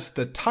as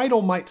the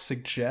title might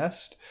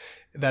suggest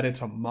that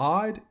it's a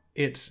mod,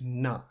 it's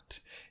not.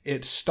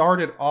 It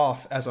started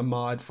off as a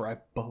mod for, I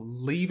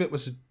believe it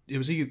was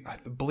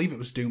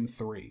Doom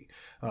 3,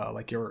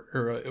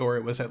 or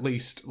it was at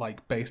least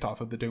like based off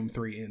of the Doom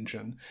 3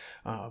 engine,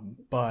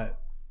 but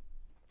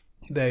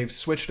they've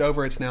switched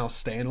over. It's now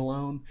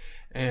standalone,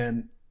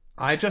 and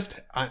I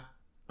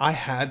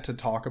had to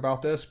talk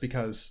about this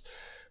because,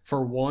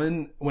 for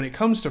one, when it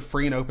comes to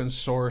free and open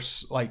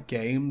source like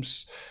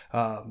games,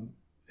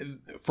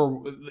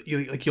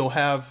 you'll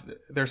have,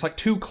 there's like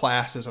two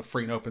classes of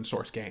free and open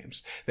source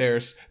games.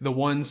 There's the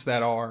ones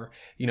that are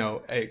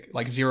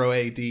like Zero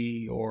AD,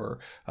 or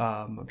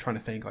I'm trying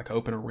to think, like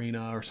Open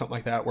Arena or something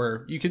like that,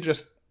 where you can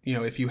just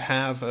if you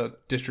have a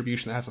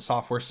distribution that has a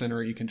software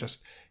center, you can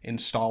just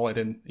install it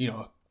and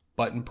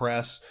button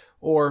press.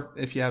 Or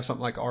if you have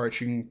something like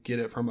Arch, you can get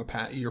it from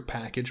your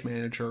package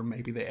manager,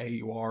 maybe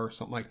the AUR or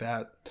something like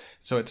that.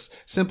 So it's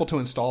simple to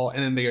install.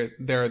 And then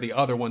there are the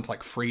other ones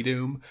like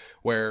Freedoom,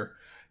 where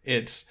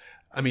it's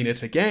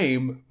a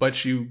game,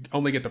 but you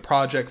only get the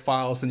project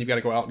files. Then you've got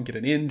to go out and get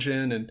an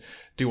engine and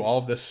do all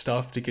of this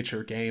stuff to get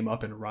your game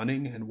up and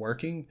running and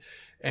working.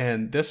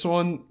 And this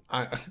one,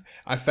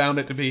 I found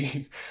it to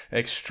be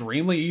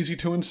extremely easy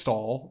to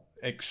install.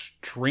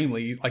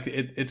 extremely like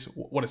it's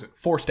what is it?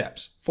 4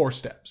 steps. 4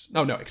 steps.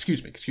 No,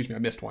 excuse me. I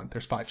missed one.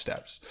 There's 5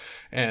 steps,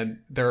 and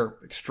they're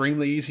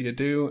extremely easy to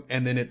do.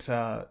 And then it's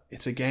a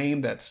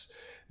game that's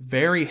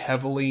very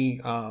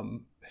heavily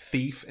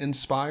Thief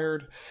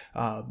inspired.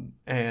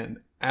 And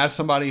as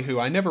somebody who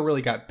I never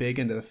really got big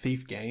into the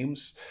Thief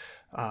games,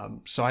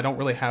 so I don't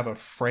really have a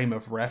frame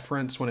of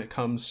reference when it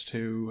comes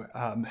to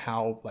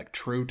how like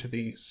true to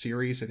the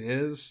series it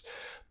is,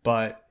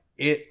 but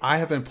I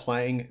have been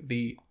playing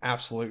the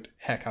absolute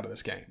heck out of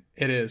this game.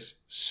 It is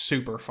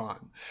super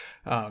fun.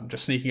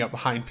 Just sneaking up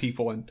behind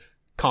people and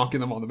conking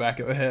them on the back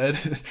of the head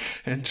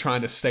and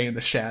trying to stay in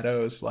the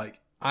shadows. Like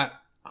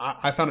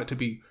I found it to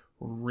be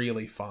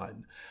really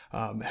fun.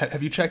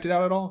 Have you checked it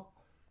out at all?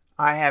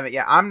 I haven't.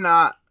 Yeah, I'm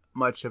not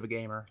much of a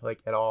gamer,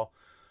 like at all.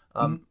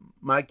 Mm-hmm.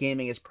 My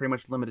gaming is pretty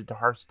much limited to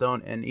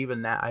Hearthstone, and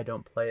even that I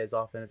don't play as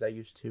often as I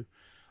used to.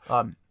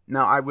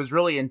 Now I was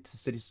really into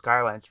City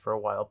Skylines for a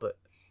while, but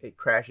it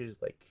crashes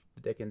like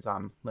the dickens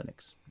on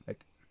Linux.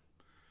 Like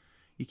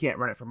you can't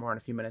run it for more than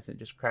a few minutes, and it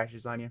just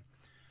crashes on you.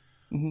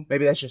 Mm-hmm.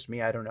 Maybe that's just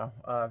me. I don't know.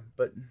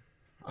 But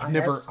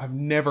I've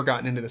never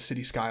gotten into the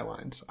City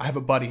Skylines. I have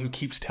a buddy who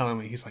keeps telling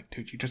me, he's like,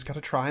 dude, you just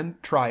gotta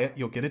try it.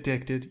 You'll get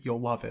addicted.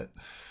 You'll love it.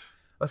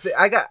 Let's see.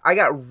 I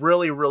got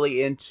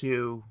really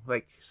into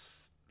like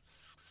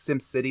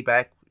SimCity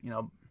back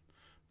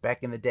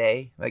in the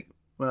day, like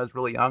when I was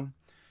really young,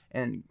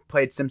 and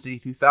played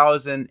SimCity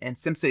 2000, and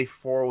SimCity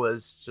 4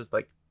 was just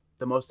like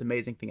the most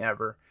amazing thing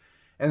ever.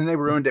 And then they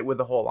ruined it with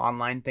the whole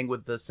online thing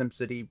with the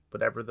SimCity,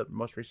 whatever the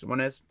most recent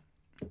one is.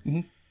 Mm-hmm.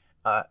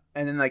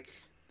 And then like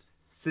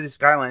City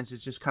Skylines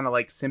is just kind of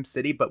like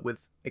SimCity, but with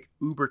like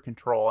uber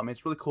control. I mean,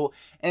 it's really cool,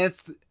 and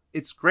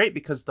it's great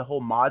because the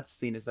whole mod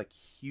scene is like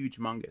huge,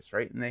 humongous,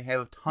 right? And they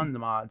have tons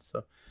of mods.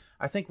 So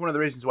I think one of the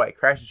reasons why it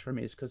crashes for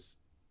me is because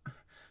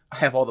I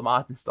have all the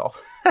mods installed.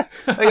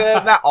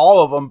 Like, not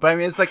all of them, but I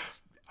mean it's like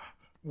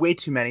way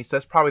too many. So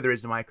that's probably the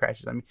reason why it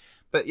crashes. I mean,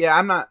 but yeah,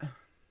 I'm not.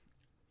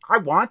 I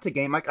want to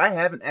game. Like I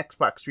have an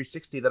Xbox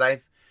 360 that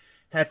I've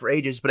had for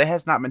ages, but it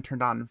has not been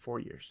turned on in 4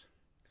 years.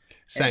 And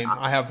Same.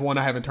 I have one.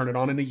 I haven't turned it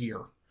on in a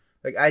year.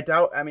 like I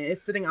doubt. I mean,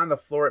 it's sitting on the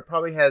floor. It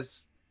probably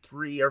has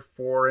 3 or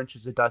 4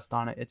 inches of dust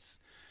on it. It's.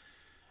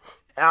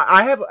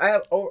 I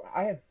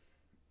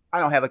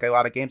don't have like a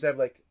lot of games. I have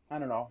like I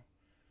don't know,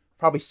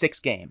 probably 6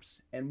 games,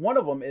 and one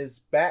of them is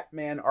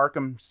Batman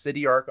Arkham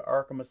City or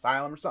Arkham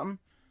Asylum or something.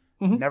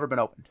 Mm-hmm. Never been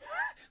opened.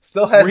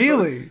 Still has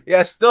Really?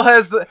 still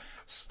has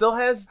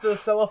the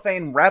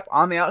cellophane wrap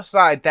on the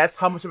outside. That's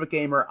how much of a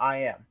gamer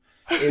I am.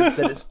 Is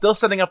that it's still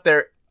sitting up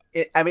there.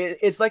 I mean,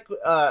 it's like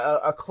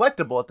a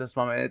collectible at this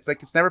moment. It's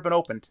like it's never been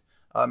opened.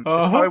 It's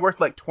Uh-huh. probably worth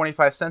like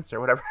 25 cents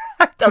or whatever.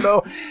 I don't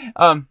know.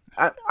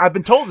 I've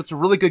been told it's a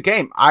really good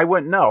game. I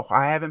wouldn't know.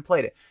 I haven't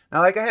played it.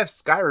 Now, like I have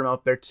Skyrim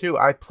up there too.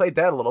 I played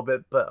that a little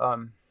bit, but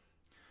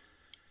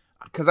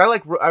because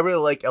I really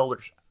like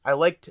I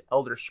liked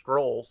Elder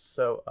Scrolls,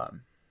 so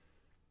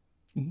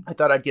Mm-hmm. I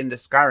thought I'd get into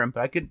Skyrim,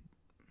 but I could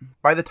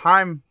by the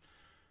time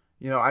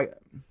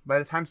by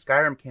the time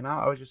Skyrim came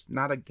out, I was just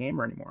not a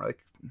gamer anymore. Like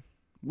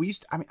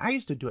I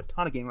used to do a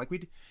ton of gaming. Like we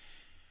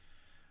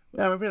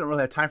don't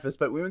really have time for this,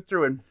 but we went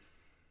through and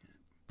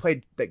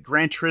played like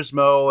Gran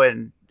Turismo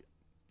and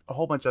a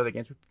whole bunch of other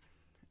games.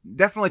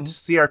 Definitely to Mm-hmm.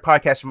 see our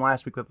podcast from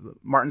last week with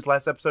Martin's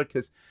last episode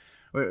because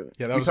Yeah,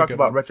 that we was a talked good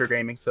about one. retro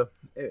gaming, so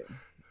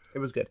it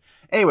was good.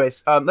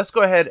 Anyways, let's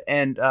go ahead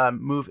and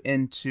move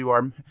into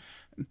our.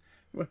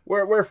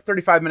 We're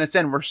 35 minutes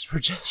in. We're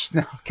just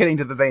now getting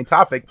to the main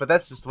topic, but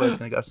that's just the way it's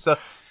going to go. So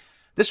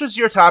this was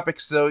your topic.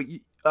 So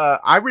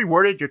I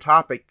reworded your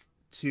topic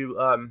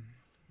to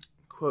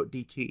quote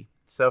DT.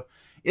 So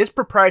is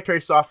proprietary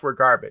software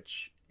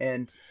garbage?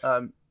 And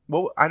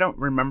well, I don't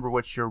remember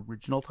what's your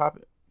original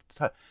topic.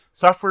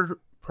 Software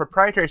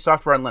proprietary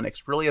software on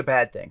Linux really a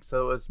bad thing.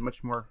 So it was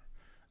much more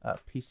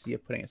PC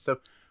of putting it. So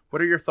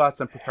what are your thoughts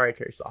on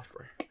proprietary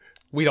software?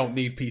 We don't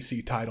need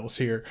PC titles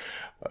here.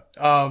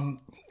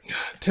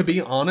 To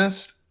be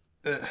honest,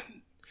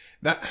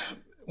 that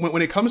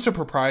when it comes to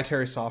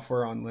proprietary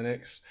software on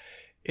Linux,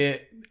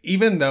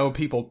 even though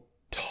people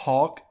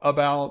talk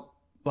about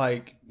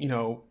like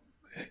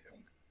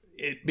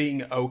it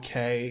being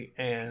okay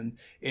and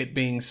it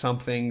being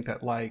something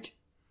that like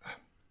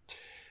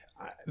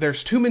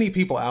there's too many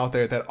people out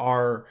there that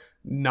are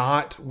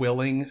not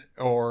willing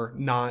or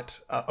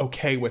not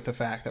okay with the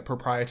fact that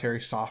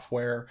proprietary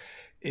software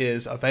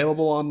is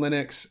available on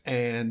Linux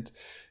and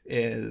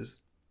is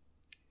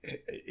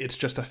it's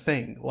just a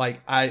thing. Like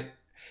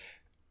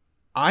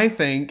I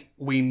think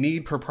we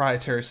need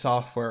proprietary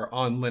software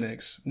on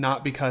Linux,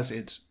 not because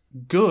it's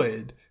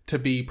good to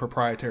be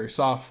proprietary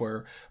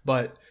software,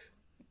 but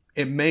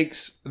it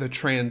makes the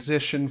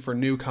transition for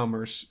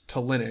newcomers to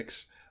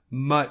Linux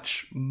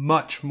much,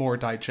 much more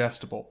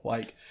digestible.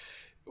 Like,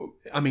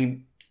 I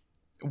mean,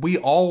 we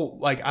all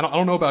like, I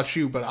don't know about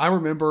you, but I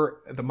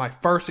remember my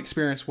first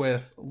experience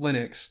with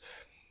Linux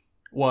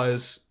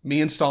was me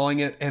installing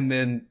it and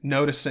then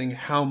noticing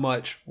how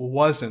much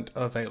wasn't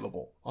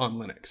available on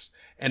Linux.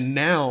 And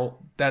now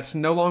that's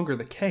no longer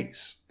the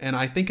case. And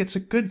I think it's a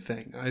good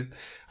thing.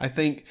 I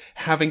think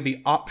having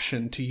the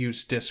option to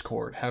use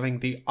Discord, having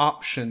the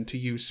option to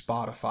use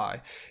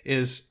Spotify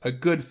is a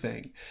good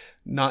thing.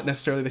 Not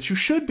necessarily that you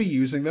should be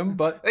using them,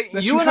 but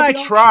that you have the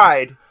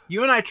option.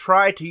 You and I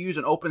tried to use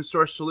an open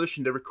source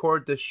solution to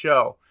record this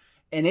show,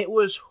 and it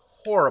was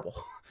horrible.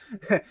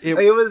 It,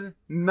 It was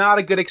not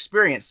a good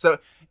experience. So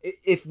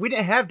if we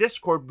didn't have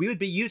Discord, we would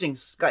be using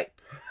Skype.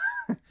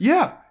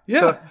 yeah,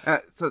 So, yeah.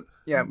 so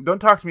yeah, don't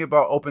talk to me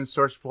about open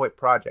source VoIP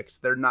projects.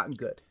 They're not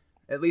good.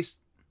 At least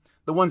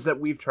the ones that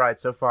we've tried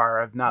so far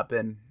have not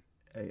been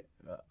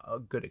a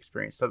good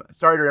experience. So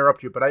sorry to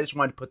interrupt you, but I just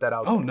wanted to put that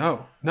out Oh there.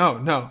 no, no,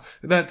 no.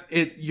 That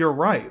it. You're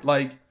right.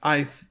 Like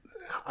I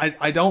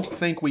don't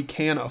think we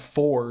can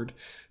afford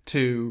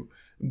to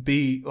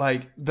be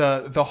like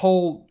the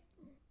whole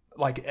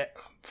like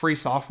free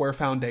software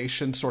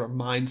foundation sort of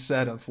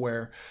mindset of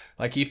where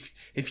like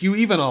if you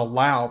even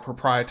allow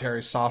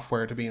proprietary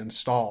software to be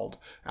installed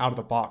out of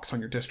the box on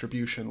your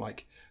distribution,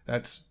 like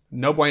that's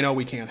no bueno,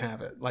 we can't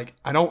have it. Like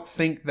I don't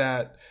think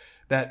that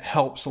that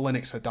helps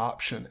Linux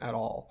adoption at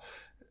all.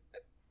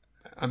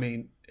 I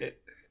mean,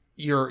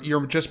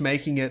 you're just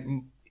making it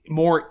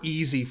more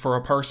easy for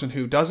a person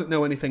who doesn't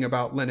know anything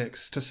about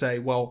Linux to say,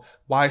 well,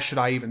 why should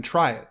I even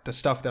try it? The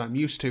stuff that I'm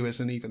used to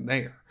isn't even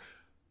there.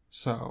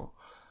 So,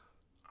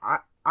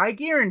 I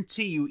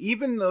guarantee you,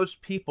 even those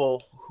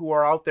people who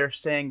are out there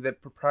saying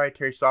that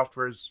proprietary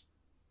software is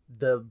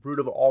the root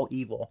of all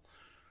evil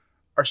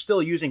are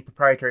still using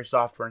proprietary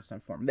software in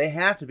some form. They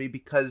have to be,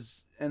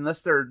 because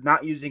unless they're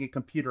not using a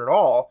computer at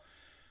all,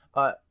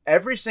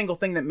 every single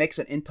thing that makes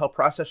an Intel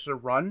processor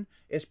run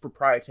is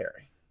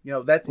proprietary.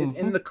 That is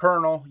in mm-hmm. the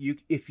kernel.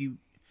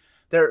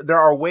 There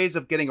are ways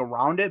of getting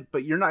around it,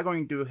 but you're not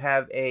going to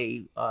have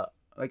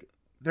like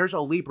there's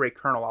a Libre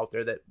kernel out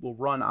there that will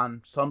run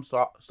on some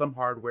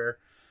hardware.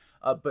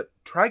 But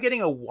try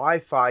getting a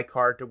Wi-Fi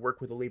card to work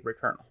with a Libre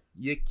kernel.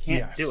 You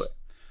can't do Yes. it.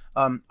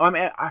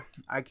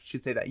 I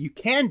should say that you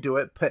can do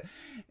it, but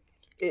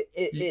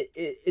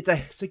it's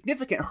a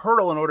significant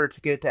hurdle in order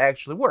to get it to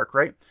actually work,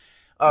 right?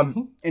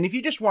 Mm-hmm. And if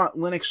you just want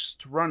Linux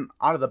to run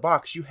out of the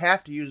box, you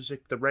have to use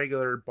the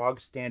regular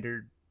bog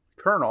standard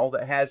kernel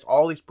that has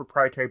all these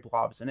proprietary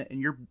blobs in it,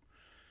 and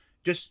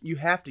you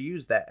have to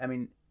use that. I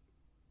mean,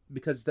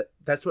 because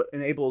that's what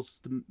enables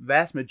the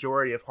vast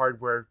majority of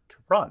hardware to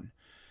run.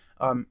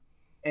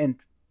 And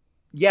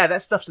yeah,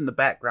 that stuff's in the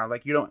background.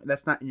 Like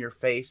that's not in your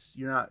face.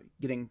 You're not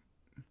getting.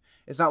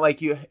 It's not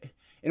like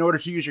in order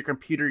to use your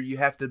computer, you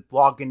have to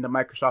log into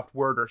Microsoft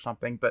Word or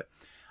something. But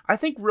I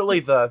think really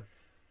the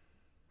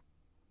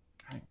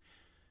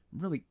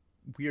really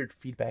weird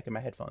feedback in my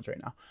headphones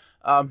right now.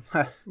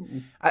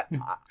 I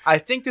I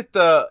think that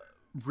the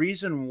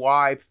reason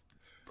why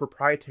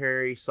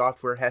proprietary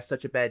software has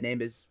such a bad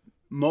name is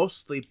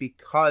mostly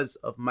because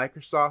of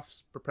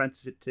Microsoft's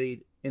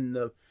propensity in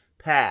the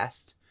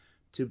past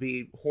to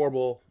be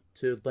horrible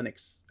to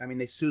Linux. I mean,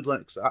 they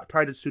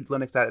tried to sue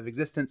Linux out of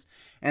existence,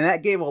 and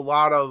that gave a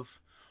lot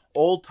of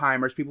old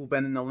timers, people who've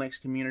been in the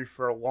Linux community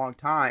for a long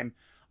time,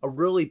 a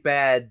really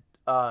bad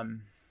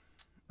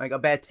like a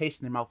bad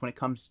taste in their mouth when it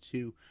comes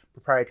to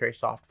proprietary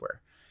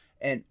software.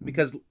 And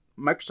because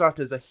Microsoft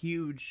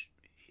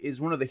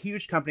is one of the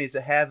huge companies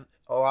that have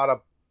a lot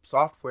of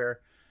software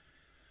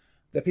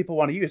that people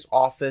want to use,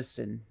 Office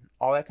and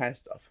all that kind of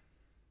stuff.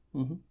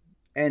 Mm-hmm.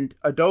 And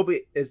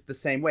Adobe is the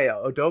same way.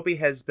 Adobe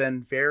has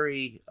been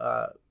very,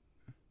 I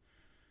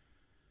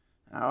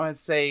would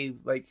say,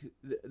 like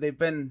they've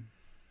been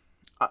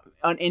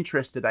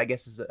uninterested, I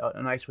guess is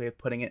a nice way of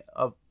putting it,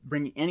 of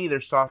bringing any of their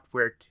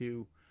software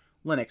to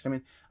Linux. I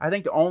mean, I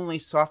think the only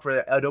software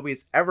that Adobe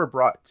has ever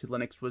brought to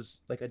Linux was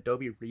like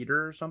Adobe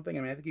Reader or something.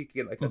 I mean, I think you could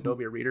get like Mm-hmm.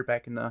 Adobe Reader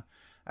back in the.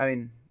 I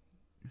mean,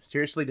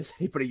 seriously, does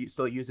anybody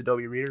still use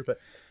Adobe Reader? But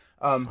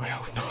I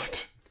hope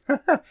not.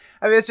 I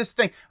mean, it's just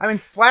the thing. I mean,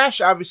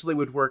 Flash obviously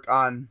would work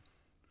on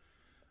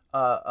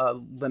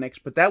Linux,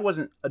 but that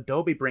wasn't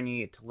Adobe bringing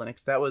it to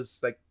Linux. That was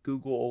like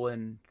Google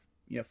and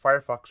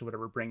Firefox or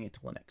whatever bringing it to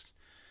Linux.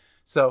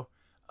 So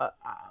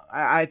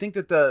I think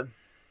that the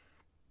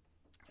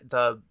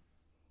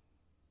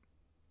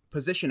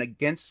position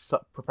against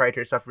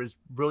proprietary software has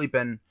really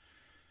been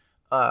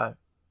uh,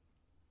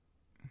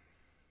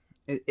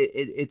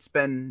 it's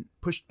been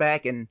pushed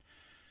back and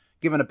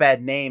given a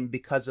bad name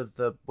because of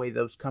the way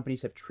those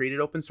companies have treated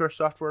open source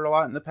software a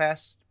lot in the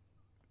past.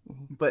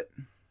 Mm-hmm. But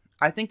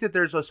I think that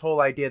there's this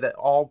whole idea that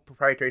all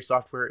proprietary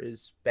software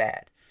is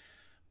bad.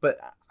 But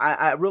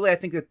I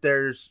think that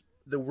there's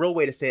the real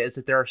way to say it is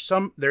that there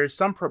is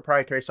some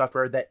proprietary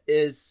software that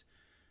is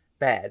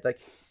bad, like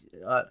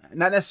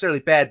not necessarily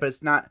bad, but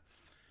it's not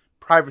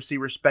privacy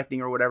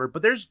respecting or whatever.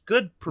 But there's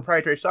good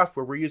proprietary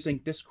software. We're using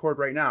Discord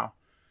right now.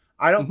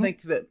 I don't Mm-hmm.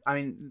 think that.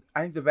 I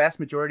think the vast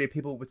majority of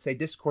people would say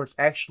Discord's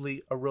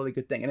actually a really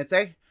good thing, and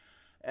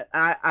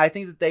I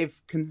think that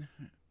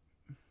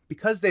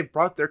because they've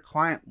brought their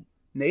client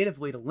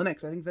natively to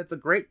Linux. I think that's a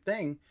great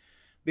thing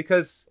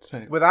because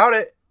Same. without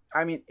it,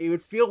 I mean, it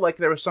would feel like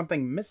there was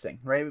something missing,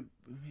 right?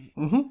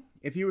 Mm-hmm.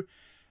 If you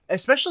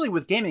especially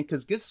with gaming,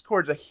 because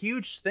Discord's a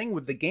huge thing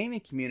with the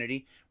gaming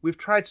community. We've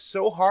tried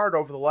so hard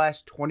over the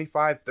last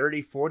 25,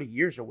 30, 40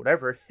 years or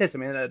whatever it is. I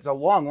mean, it's a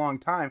long, long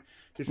time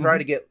to try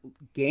to get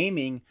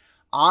gaming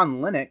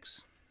on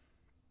Linux,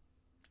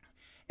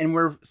 and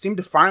we seem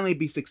to finally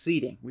be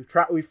succeeding. We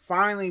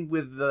finally,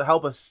 with the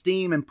help of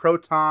Steam and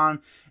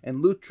Proton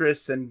and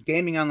Lutris and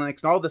gaming on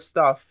Linux and all this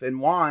stuff and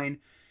Wine,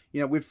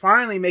 we're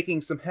finally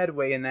making some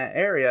headway in that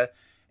area.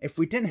 If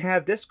we didn't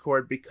have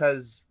Discord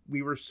because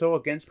we were so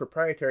against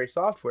proprietary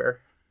software,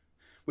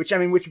 which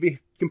would be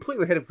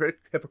completely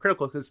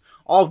hypocritical because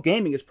all of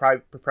gaming is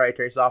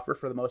proprietary software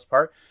for the most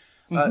part,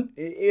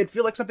 it'd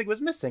feel like something was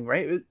missing,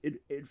 right?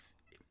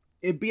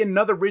 It'd be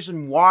another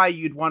reason why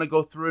you'd want to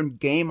go through and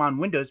game on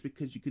Windows,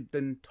 because you could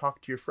then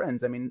talk to your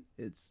friends. I mean,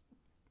 it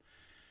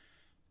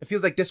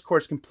feels like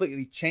Discord's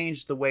completely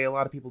changed the way a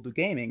lot of people do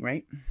gaming,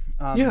 right?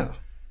 Yeah.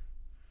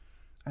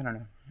 I don't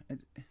know.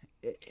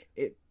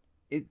 It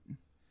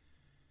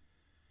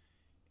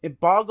it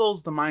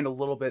boggles the mind a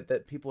little bit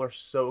that people are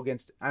so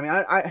against it. I mean,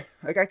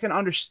 I can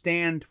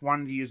understand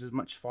wanting to use as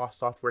much FOSS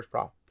software as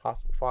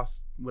possible. FOSS,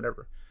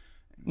 whatever.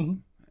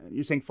 Mm-hmm.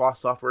 You're saying FOSS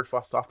software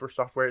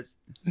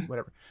is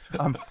whatever.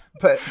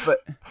 But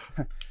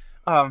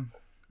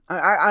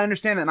I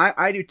understand that, and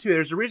I do too.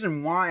 There's a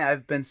reason why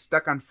I've been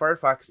stuck on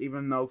Firefox,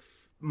 even though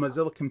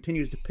Mozilla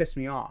continues to piss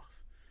me off.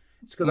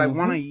 It's because I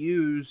want to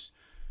use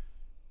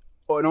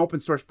an open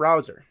source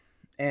browser,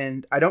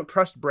 and I don't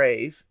trust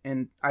Brave,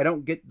 and I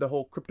don't get the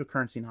whole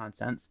cryptocurrency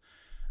nonsense.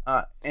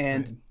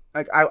 And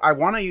like I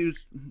want to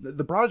use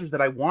the browsers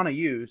that I want to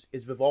use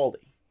is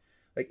Vivaldi.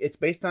 Like, it's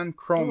based on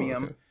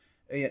Chromium,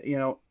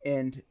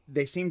 and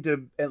they seem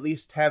to at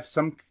least have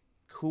some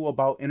clue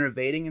about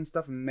innovating and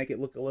stuff and make it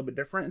look a little bit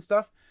different and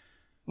stuff.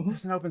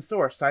 It's an open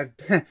source.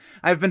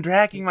 I've been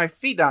dragging my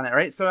feet on it,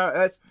 right? So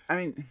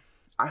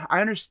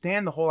I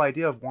understand the whole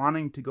idea of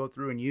wanting to go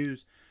through and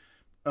use,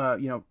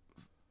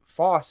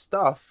 FOSS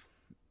stuff,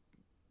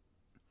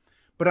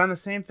 but on the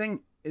same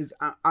thing is,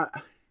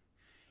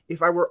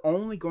 if I were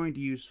only going to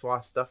use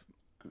FOSS stuff,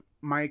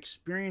 my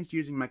experience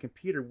using my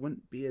computer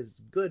wouldn't be as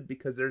good,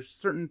 because there's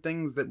certain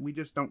things that we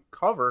just don't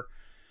cover.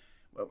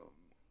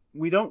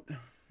 We don't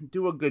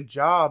do a good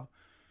job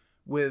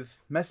with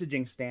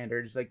messaging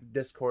standards like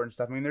Discord and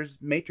stuff. I mean, there's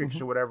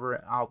Matrix or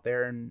whatever out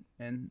there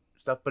and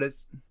stuff, but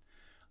it's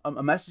a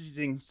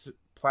messaging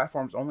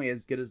platform's only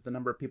as good as the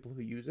number of people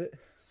who use it.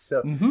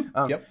 So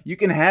you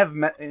can have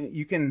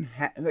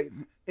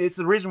it's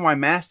the reason why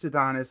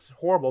Mastodon is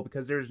horrible,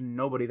 because there's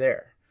nobody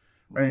there,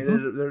 right?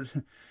 There's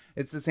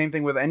it's the same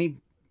thing with any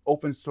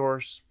open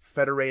source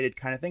federated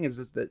kind of thing, is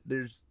that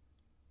there's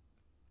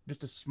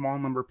just a small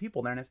number of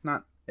people there, and it's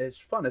not as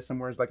fun as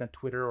somewhere like a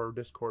Twitter or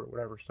Discord or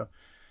whatever. So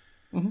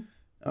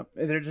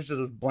there's just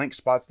those blank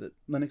spots that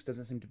Linux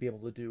doesn't seem to be able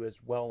to do as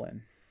well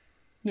in.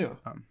 Yeah.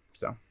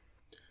 So.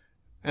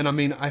 And I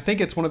mean, I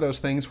think it's one of those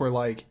things where,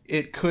 like,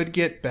 it could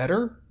get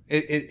better.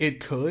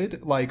 It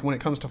could, like, when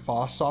it comes to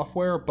FOSS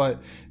software,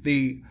 but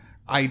the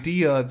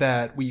idea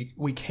that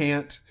we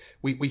can't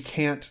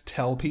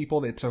tell people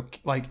that it's okay,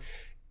 like,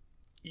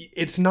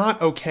 it's not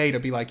okay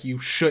to be like, you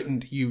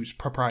shouldn't use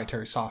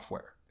proprietary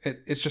software.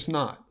 It's just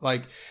not.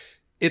 Like,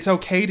 it's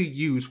okay to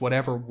use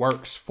whatever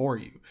works for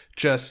you.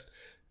 Just,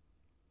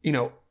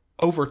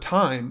 over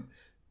time,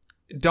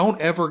 don't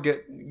ever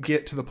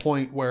get to the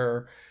point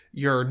where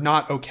you're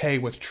not okay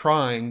with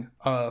trying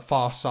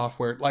FOSS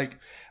software. Like,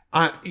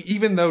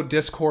 even though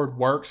Discord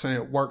works and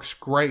it works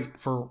great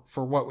for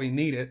what we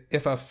need it,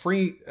 if a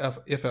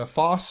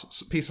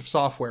FOSS piece of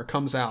software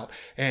comes out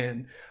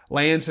and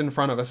lands in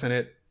front of us,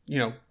 and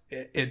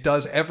it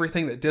does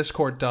everything that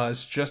Discord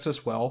does just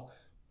as well,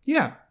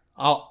 yeah,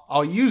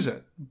 I'll use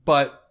it.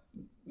 But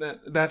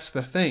that's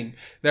the thing.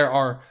 There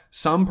are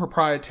some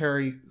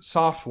proprietary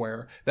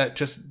software that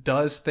just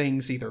does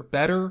things either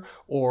better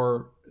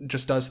or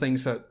just does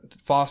things that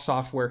FOSS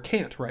software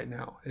can't right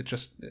now. It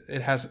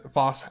has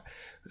FOSS.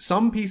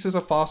 Some pieces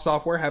of FOSS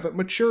software haven't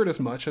matured as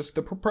much as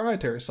the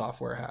proprietary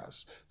software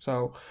has.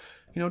 So,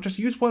 just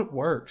use what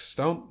works.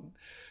 Don't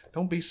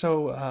be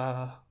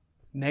so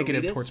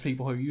negative towards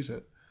people who use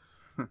it.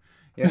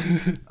 Yeah.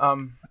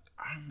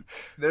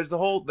 There's the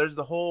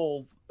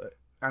whole.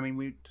 I mean,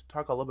 we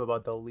talk a little bit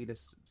about the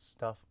elitist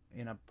stuff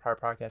in a prior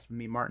podcast with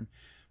me, Martin,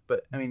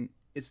 but I mean,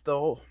 it's the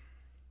whole.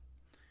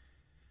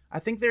 I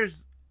think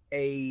there's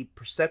a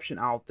perception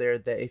out there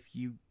that if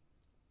you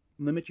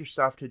limit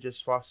yourself to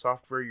just FOSS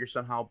software, you're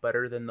somehow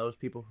better than those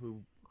people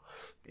who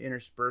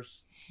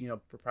intersperse,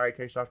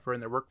 proprietary software in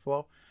their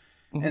workflow,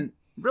 and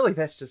really,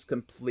 that's just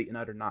complete and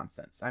utter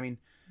nonsense. I mean,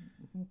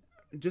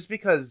 just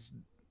because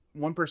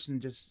one person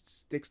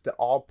just sticks to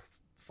all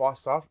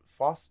FOSS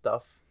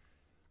stuff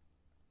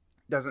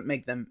doesn't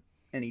make them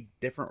any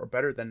different or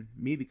better than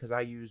me, because I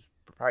use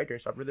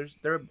proprietary software.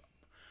 There are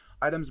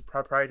items of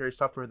proprietary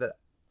software that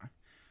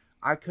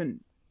I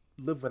couldn't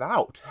live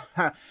without.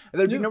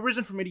 There'd be no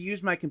reason for me to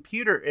use my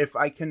computer if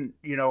I can,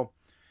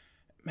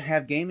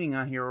 have gaming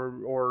on here,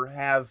 or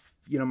have,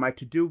 my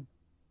to-do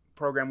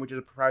program, which is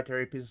a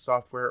proprietary piece of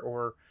software,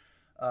 or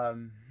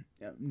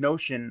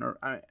Notion, or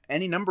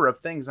any number of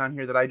things on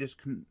here that I just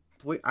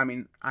I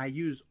mean, I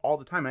use all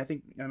the time. And I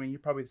think, I mean, you're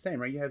probably the same,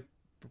 right? You have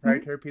Mhm.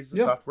 proprietary pieces of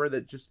Yeah. software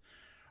that just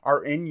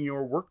are in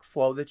your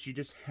workflow that you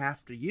just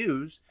have to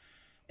use.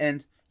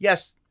 And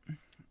yes,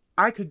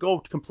 I could go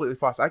completely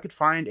false. I could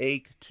find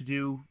a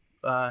to-do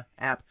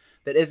app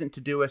that isn't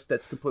Todoist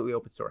that's completely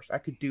open source. I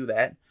could do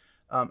that.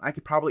 I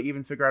could probably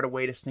even figure out a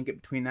way to sync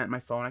it between that and my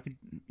phone. I could,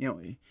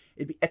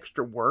 it'd be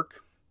extra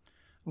work.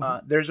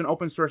 Mhm. There's an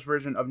open source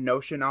version of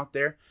Notion out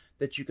there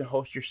that you can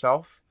host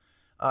yourself.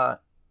 Uh,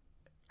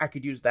 I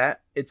could use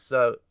that. It's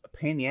a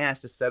pain in the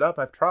ass to set up.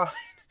 I've tried,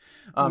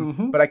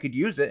 Mhm. but I could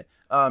use it.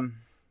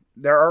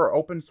 There are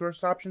open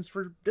source options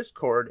for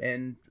Discord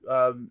and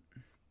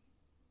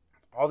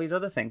all these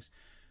other things.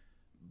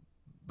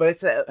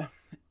 But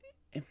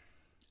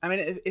I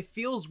mean, it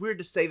feels weird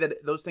to say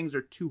that those things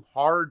are too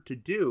hard to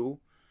do,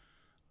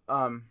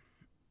 um,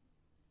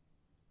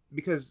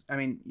 because I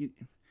mean,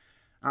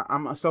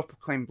 I'm a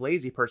self-proclaimed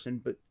lazy person,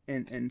 but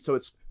and so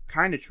it's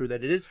kind of true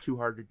that it is too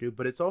hard to do.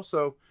 But it's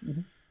also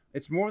Mhm.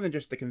 it's more than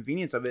just the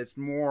convenience of it. It's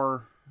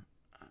more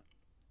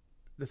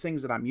the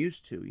things that I'm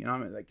used to. I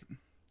mean, like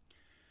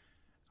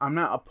I'm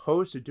not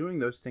opposed to doing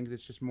those things.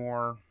 It's just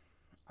more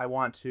I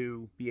want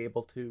to be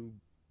able to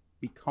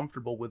be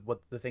comfortable with what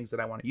the things that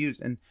I want to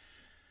use, and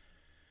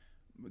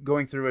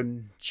going through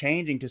and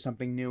changing to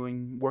something new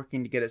and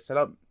working to get it set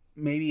up.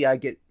 Maybe I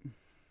get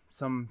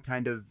some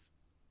kind of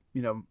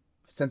you know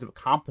sense of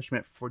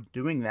accomplishment for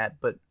doing that,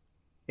 but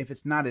if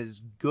it's not as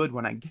good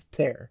when I get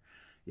there,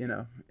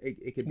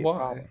 it could be a Why?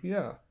 problem.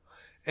 Yeah.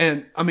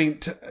 And I mean,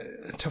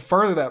 to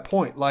further that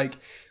point, like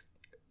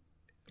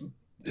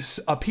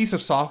a piece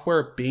of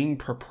software being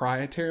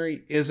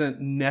proprietary isn't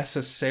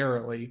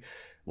necessarily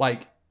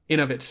like in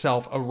of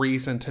itself a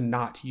reason to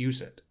not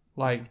use it.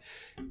 Mm-hmm. Like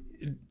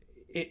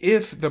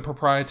if the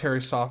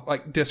proprietary soft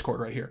like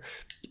Discord right here,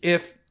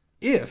 if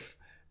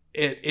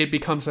it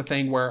becomes a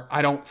thing where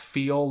I don't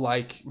feel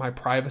like my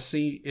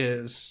privacy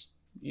is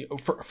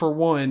for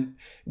one,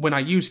 when I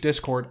use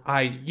Discord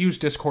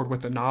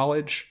with the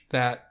knowledge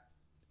that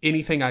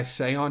anything I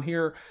say on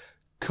here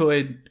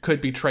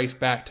could be traced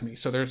back to me.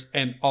 So there's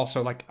and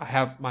also like I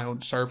have my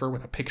own server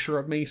with a picture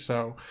of me,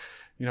 so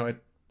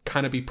it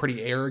kind of be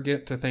pretty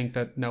arrogant to think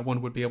that no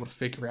one would be able to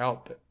figure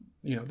out that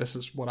this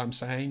is what I'm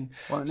saying.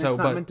 Well, and So,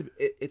 but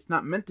it's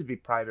not meant to be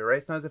private, right?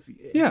 It's not as if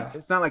yeah.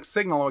 it's not like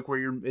Signal, like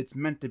where it's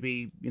meant to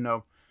be,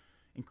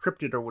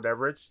 encrypted or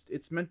whatever.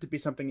 It's meant to be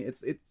something.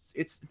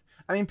 It's.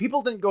 I mean,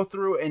 people didn't go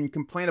through and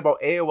complain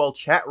about AOL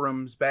chat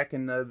rooms back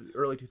in the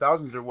early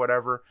 2000s or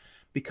whatever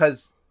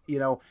because they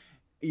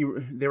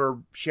were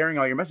sharing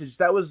all your messages.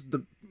 That was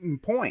the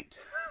point.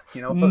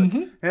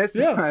 Hmm. That's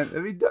Yeah.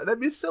 that'd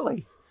be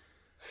silly.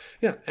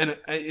 Yeah, and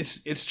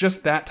it's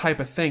just that type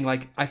of thing.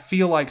 Like I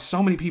feel like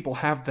so many people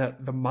have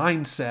the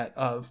mindset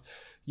of,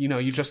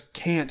 you just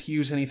can't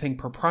use anything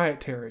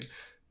proprietary.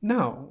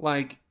 No,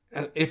 like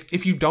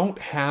if you don't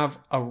have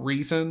a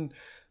reason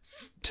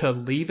to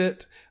leave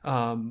it,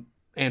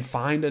 and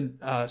find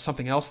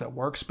something else that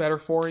works better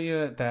for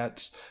you,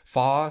 that's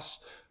FOSS.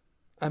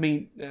 I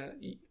mean,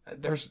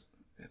 there's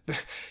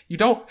you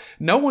don't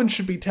no one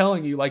should be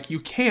telling you like you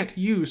can't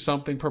use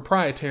something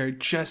proprietary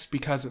just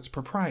because it's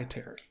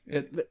proprietary.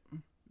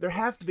 There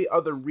have to be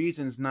other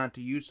reasons not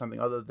to use something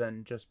other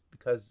than just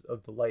because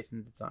of the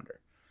license it's under.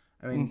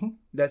 I mean, Hmm.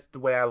 that's the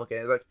way I look at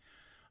it. Like,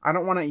 I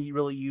don't want to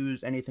really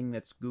use anything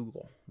that's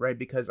Google, right?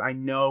 Because I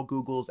know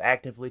Google's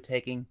actively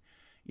taking,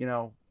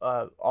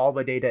 all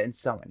the data and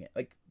selling it.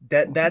 Like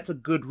that. Hmm. That's a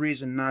good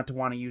reason not to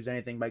want to use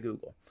anything by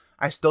Google.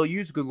 I still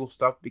use Google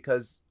stuff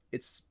because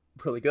it's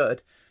really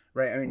good,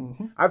 right? I mean,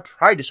 Hmm. I've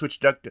tried to switch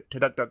to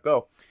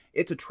DuckDuckGo.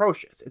 It's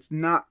atrocious. It's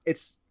not.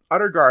 It's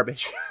utter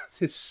garbage.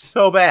 It's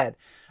so bad.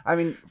 I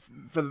mean,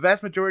 for the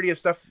vast majority of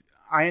stuff,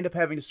 I end up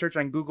having to search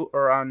on Google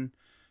or on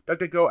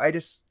DuckDuckGo. I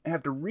just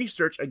have to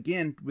research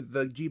again with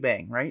the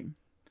GBang, right?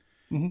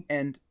 Hmm.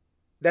 And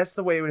that's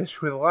the way it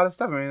is with a lot of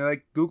stuff. I mean,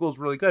 like Google's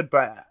really good,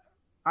 but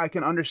I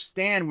can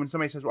understand when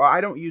somebody says, "Well,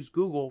 I don't use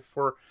Google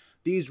for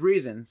these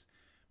reasons."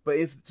 But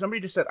if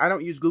somebody just said, "I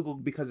don't use Google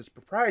because it's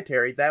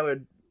proprietary," that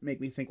would make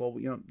me think, "Well,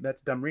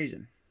 that's a dumb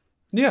reason."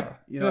 Yeah.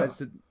 Yeah.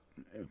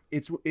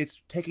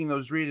 It's taking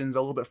those reasons a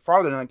little bit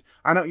farther. Like,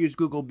 I don't use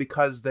Google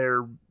because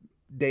they're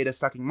data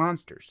sucking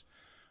monsters.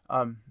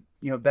 Um,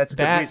 that's a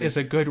good That reason, is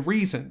a good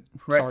reason.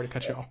 right? Sorry to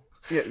cut you off.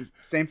 Yeah,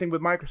 same thing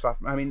with Microsoft.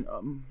 I mean,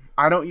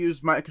 I don't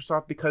use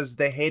Microsoft because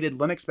they hated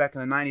Linux back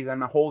in the 90s. I'm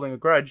not holding a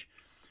grudge.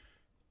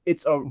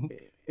 Hmm.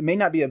 It may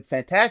not be a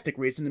fantastic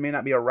reason, it may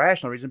not be a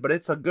rational reason, but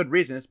it's a good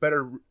reason. It's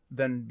better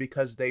than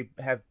because they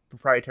have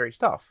proprietary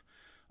stuff.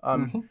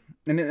 Um, Hmm.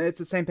 and it's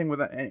the same thing with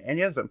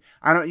any other thing.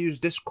 I don't use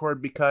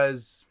Discord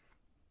because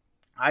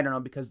I don't know,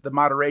 because the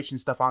moderation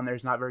stuff on there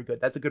is not very good.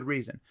 That's a good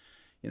reason,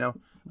 you know.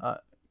 Uh,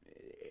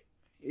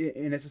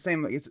 and it's the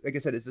same. Like I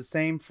said, it's the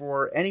same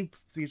for any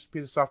piece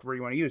of software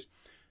you want to use.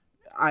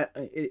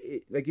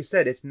 Like you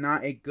said, uh, it's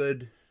not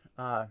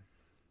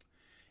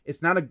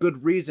a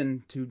good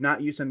reason to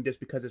not use something just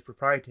because it's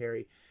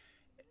proprietary.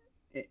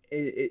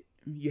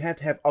 You have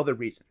to have other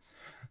reasons.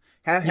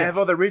 Yeah. have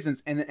other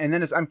reasons, and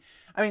then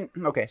I mean,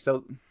 okay,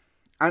 so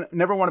I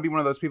never want to be one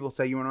of those people who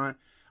say, you know,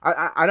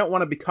 I don't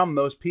want to become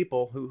those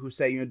people who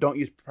say, you know, don't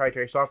use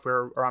proprietary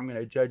software or I'm going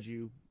to judge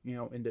you, you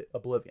know, into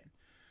oblivion.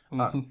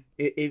 Uh, Mm-hmm.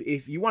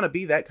 if you want to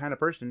be that kind of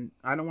person,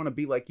 I don't want to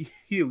be like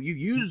you. You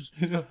use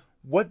Yeah.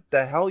 what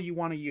the hell you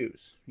want to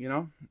use. You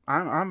know,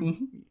 I'm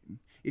Mm-hmm.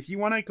 if you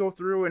want to go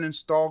through and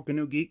install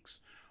GNU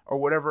Geeks or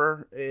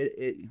whatever,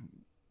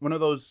 one of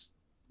those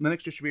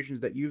Linux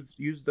distributions that you've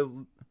used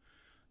the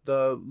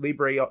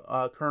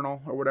Libre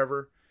kernel or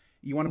whatever,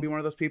 you want to be one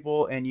of those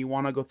people and you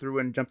want to go through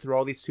and jump through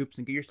all these hoops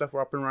and get your stuff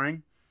up and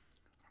running.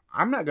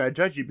 I'm not going to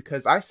judge you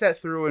because I sat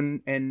through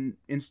and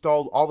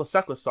installed all the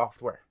suckless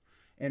software.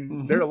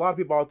 And there are a Mm-hmm. lot of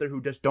people out there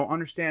who just don't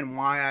understand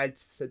why I'd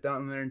sit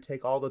down there and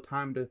take all the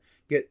time to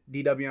get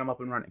DWM up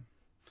and running.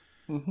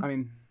 Mm-hmm. I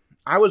mean,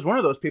 I was one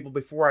of those people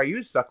before I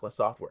used suckless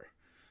software.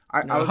 I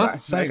was Uh-huh. like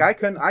Same.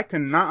 I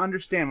could not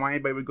understand why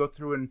anybody would go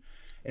through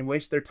and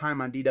waste their time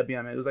on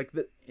DWM. It was like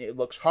it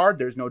looks hard.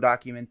 There's no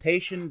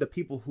documentation. The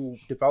people who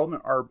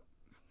development are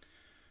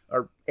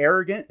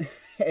arrogant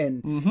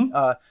and Mm-hmm.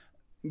 uh,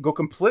 go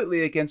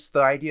completely against the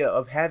idea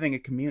of having a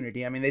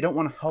community. I mean, they don't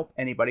want to help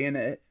anybody,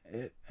 and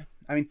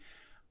I mean,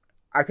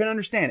 I couldn't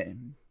understand it.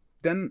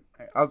 Then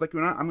I was like, you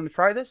know, I'm going to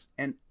try this,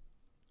 and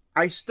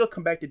I still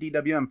come back to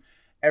DWM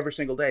every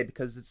single day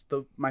because it's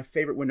my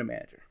favorite window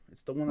manager.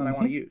 It's the one that I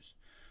want to Mm-hmm. use.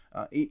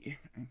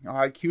 I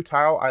like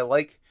Qtile. I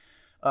like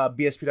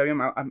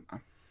BSPWM. I'm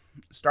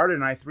started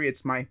in i3.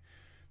 It's my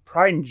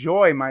pride and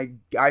joy, my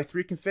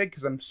i3 config,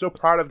 because I'm so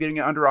proud of getting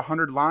it under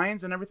 100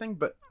 lines and everything.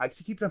 But I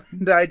keep it in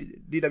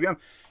DWM.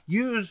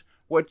 Use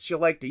what you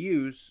like to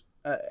use,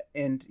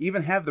 and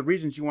even have the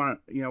reasons you want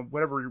to, you know,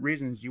 whatever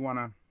reasons you want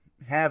to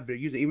have to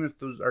use it, even if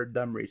those are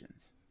dumb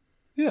reasons.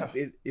 Yeah.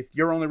 If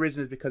your only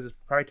reason is because it's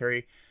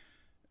proprietary,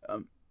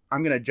 um,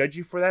 I'm gonna judge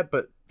you for that,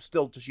 but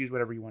still just use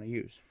whatever you want to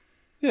use.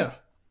 Yeah.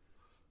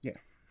 Yeah.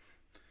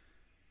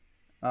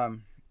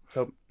 Um.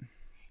 So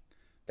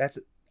that's.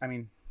 I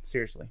mean,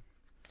 seriously.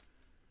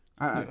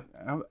 Yeah.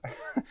 I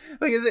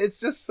like it's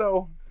just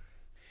so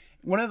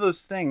one of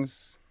those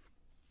things.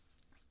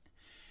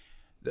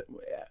 The,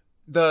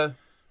 the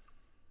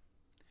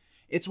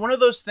it's one of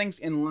those things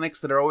in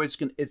Linux that are always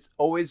going. It's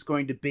always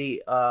going to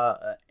be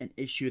an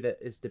issue that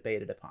is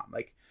debated upon,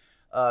 like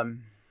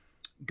um,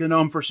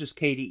 GNOME versus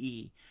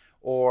KDE,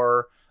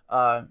 or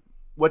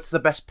what's the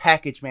best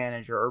package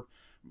manager, or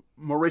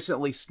more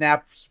recently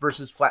Snaps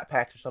versus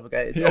Flatpaks or stuff like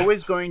that. It's Yeah.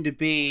 always going to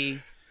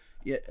be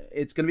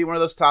it's going to be one of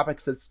those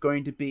topics that's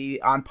going to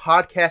be on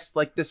podcasts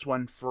like this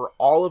one for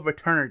all of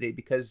eternity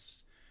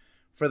because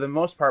for the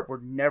most part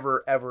we're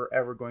never ever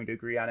ever going to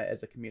agree on it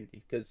as a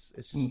community because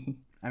it's just, Mm-hmm.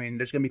 I mean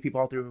there's going to be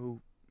people out there who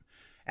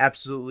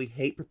absolutely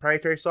hate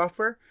proprietary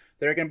software.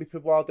 There are going to be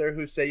people out there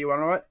who say, you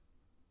know what,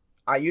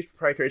 I use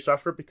proprietary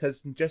software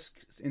because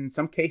just in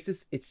some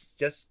cases it's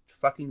just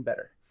fucking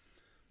better.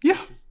 Yeah.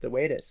 It's just the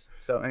way it is.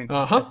 So I mean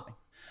Uh-huh. that's the thing.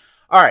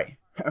 All right.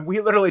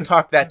 We literally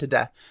talked that to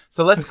death.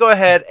 So let's go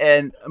ahead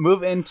and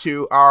move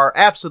into our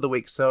apps of the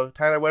week. So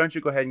Tyler, why don't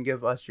you go ahead and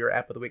give us your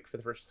app of the week for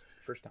the first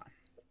time?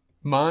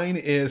 Mine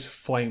is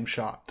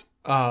Flameshot.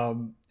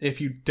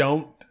 If you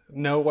don't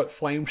know what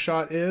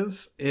Flameshot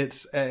is,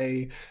 it's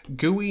a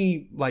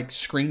GUI like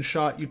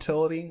screenshot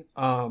utility.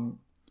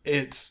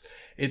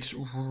 It's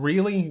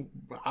really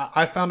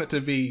I found it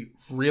to be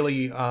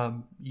really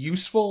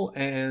useful,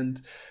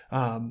 and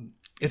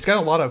it's got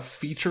a lot of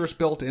features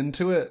built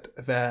into it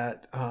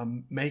that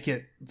make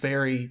it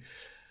very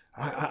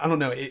I don't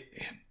know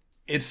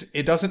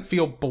it doesn't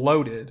feel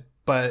bloated,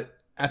 but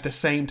at the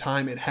same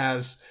time it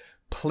has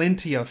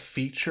plenty of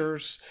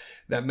features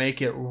that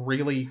make it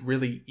really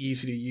really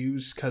easy to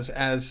use because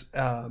as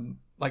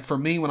like for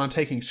me when I'm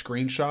taking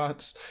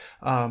screenshots,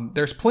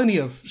 there's plenty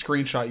of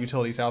screenshot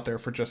utilities out there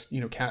for just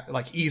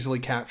like easily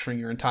capturing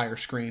your entire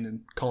screen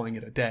and calling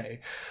it a day,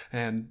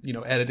 and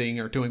editing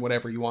or doing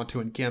whatever you want to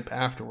in GIMP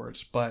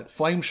afterwards. But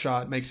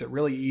Flameshot makes it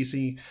really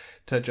easy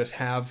to just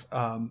have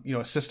a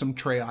system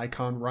tray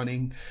icon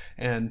running,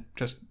 and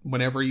just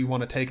whenever you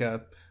want to take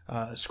a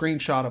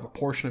screenshot of a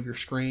portion of your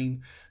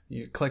screen,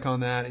 you click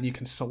on that and you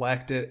can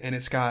select it, and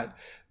it's got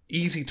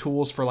easy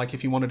tools for like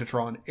if you wanted to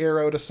draw an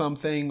arrow to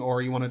something,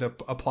 or you wanted to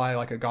apply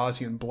like a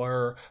Gaussian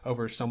blur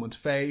over someone's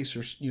face,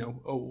 or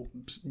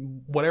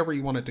whatever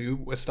you want to do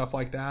with stuff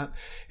like that.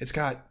 It's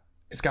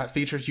got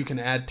features you can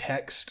add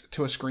text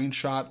to a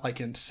screenshot like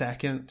in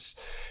seconds.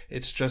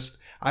 It's just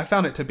I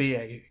found it to be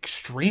a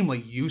extremely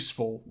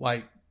useful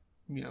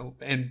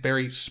and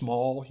very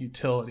small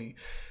utility,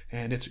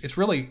 and it's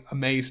really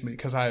amazed me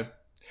because I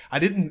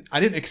didn't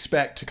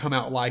expect to come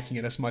out liking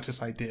it as much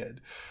as I did.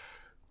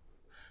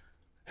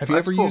 Have Well,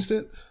 you that's ever cool. used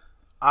it?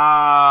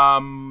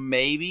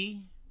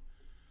 Maybe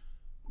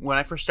when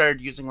I first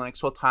started using Linux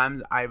full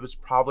time, I was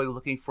probably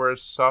looking for a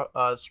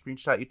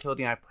screenshot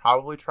utility, and I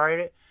probably tried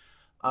it.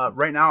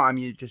 Right now, I'm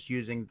just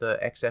using the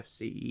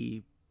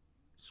XFCE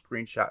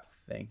screenshot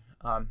thing,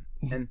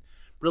 and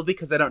really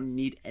because I don't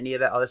need any of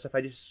that other stuff,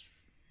 I just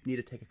need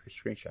to take a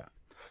screenshot.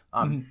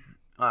 Um,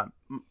 Mhm.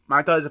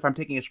 my thought is if I'm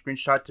taking a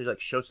screenshot to like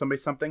show somebody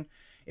something,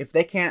 if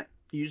they can't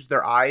use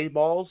their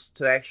eyeballs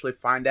to actually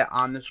find that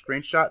on the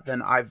screenshot,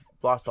 then I've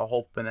lost all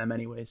hope in them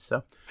anyways.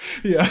 So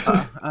Yeah.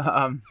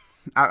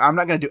 I'm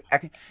not gonna do.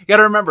 You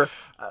gotta remember,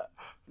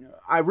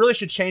 I really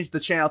should change the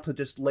channel to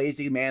just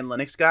Lazy Man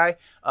Linux Guy,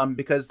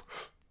 because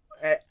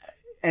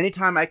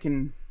anytime I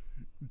can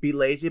be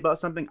lazy about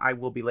something, I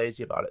will be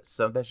lazy about it.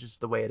 So that's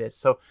just the way it is.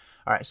 So,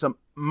 all right. So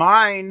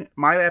my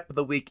app of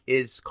the week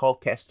is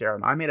called Castero.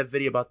 Now, I made a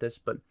video about this,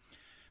 but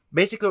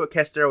basically what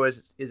Castero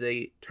is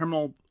a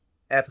terminal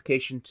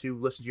application to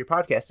listen to your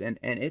podcast, and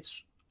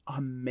it's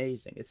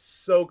amazing. It's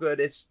so good.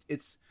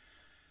 It's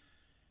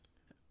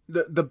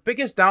the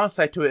biggest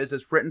downside to it is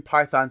it's written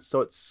Python,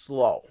 so it's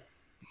slow.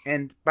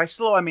 And by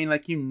slow, I mean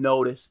like you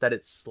notice that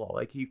it's slow.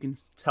 Like you can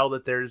tell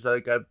that there's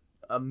like a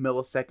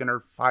millisecond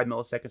or 5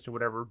 milliseconds or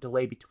whatever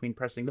delay between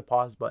pressing the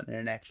pause button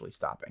and actually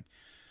stopping.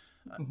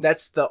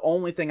 That's the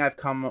only thing I've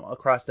come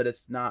across that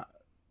it's not,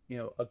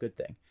 a good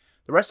thing.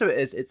 The rest of it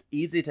is it's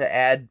easy to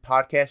add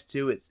podcasts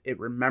to. It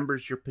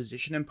remembers your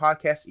position in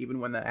podcasts even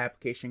when the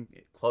application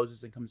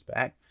closes and comes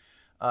back.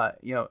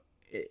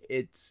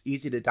 It's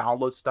easy to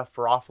download stuff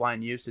for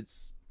offline use. It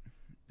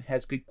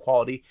has good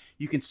quality.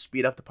 You can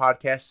speed up the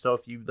podcast. So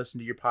if you listen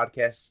to your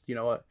podcast,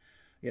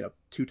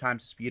 2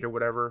 times the speed or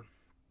whatever,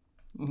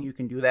 you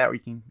can do that, or you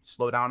can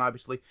slow down,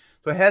 obviously.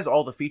 So it has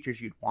all the features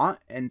you'd want,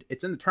 and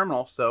it's in the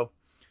terminal, so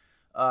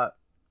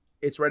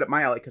it's right up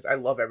my alley because I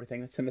love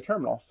everything that's in the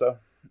terminal. So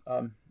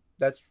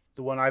that's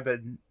the one I've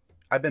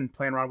been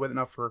playing around with it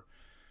now for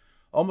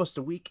almost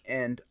a week,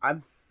 and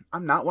I'm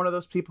not one of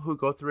those people who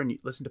go through and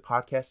listen to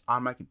podcasts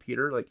on my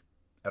computer like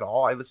at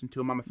all. I listen to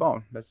them on my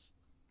phone. That's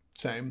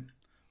same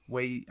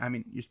way. I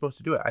mean, you're supposed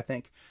to do it, I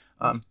think.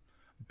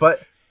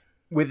 But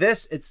with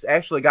this, it's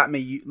actually got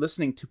me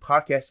listening to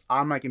podcasts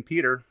on my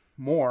computer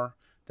more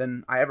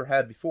than I ever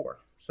had before.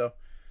 So,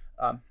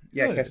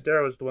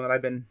 Castero is the one that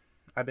I've been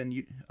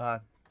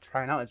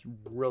trying out. It's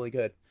really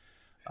good.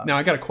 Now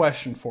I got a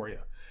question for you.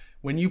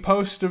 When you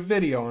post a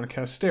video on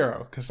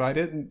Castero, because I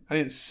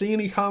didn't see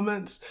any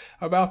comments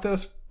about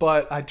this,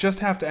 but I just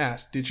have to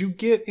ask, did you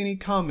get any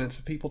comments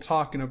of people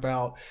talking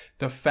about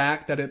the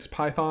fact that it's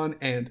Python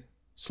and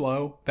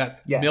slow,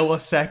 that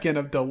millisecond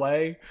of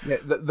delay? Yeah,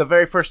 the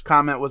very first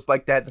comment was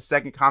like that. The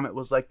second comment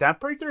was like that. I'm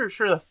pretty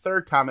sure the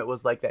third comment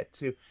was like that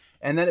too.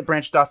 And then it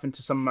branched off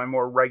into some of my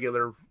more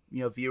regular,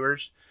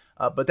 viewers.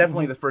 But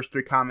definitely the first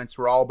 3 comments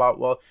were all about,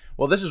 well,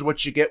 this is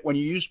what you get when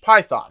you use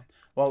Python.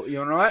 Well,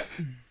 you know what?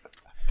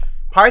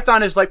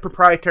 Python is like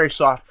proprietary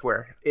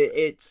software.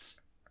 It's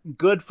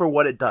good for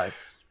what it does.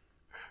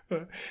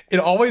 It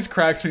always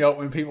cracks me up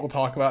when people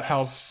talk about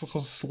how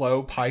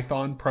slow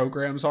Python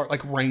programs are,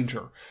 like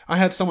Ranger. I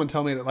had someone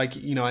tell me that,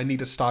 I need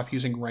to stop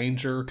using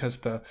Ranger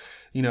because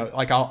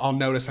I'll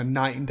notice a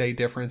night and day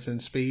difference in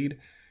speed.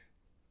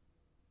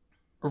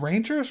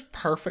 Ranger is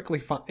perfectly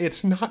fine.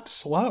 It's not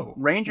slow.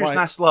 Ranger's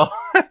not slow.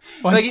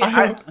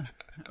 I've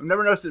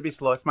never noticed it to be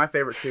slow. It's my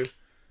favorite too.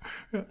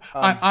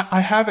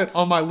 I have it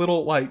on my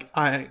little my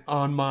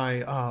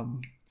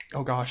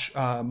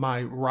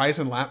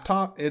Ryzen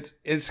laptop.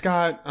 It's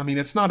got,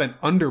 it's not an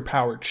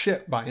underpowered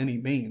chip by any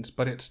means,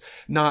 but it's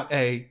not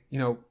an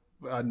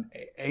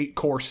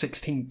 8-core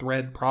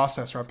 16-thread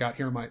processor I've got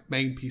here on my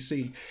main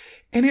PC,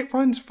 and it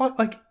runs fine.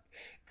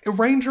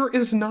 Ranger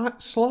is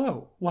not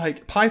slow.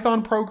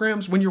 Python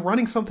programs, when you're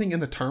running something in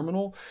the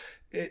terminal,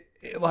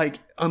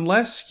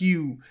 unless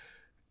you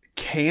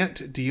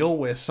can't deal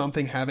with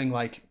something having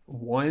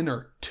 1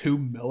 or 2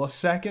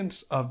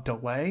 milliseconds of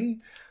delay,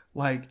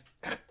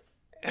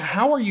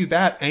 how are you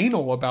that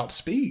anal about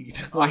speed?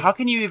 How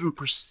can you even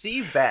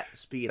perceive that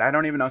speed? I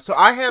don't even know. So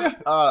I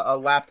have a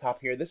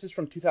laptop here. This is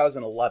from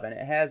 2011.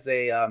 It has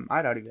a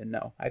I don't even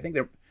know. I think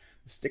the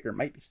sticker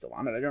might be still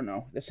on it. I don't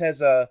know. This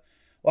has it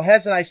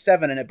has an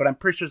i7 in it, but I'm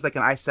pretty sure it's like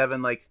an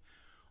i7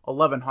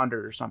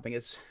 1100 or something.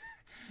 It's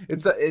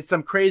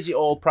some crazy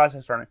old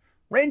processor on it.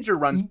 Ranger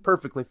runs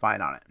perfectly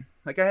fine on it.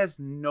 It has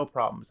no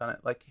problems on it,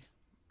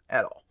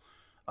 at all.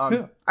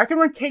 I can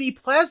run KD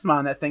Plasma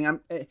on that thing, and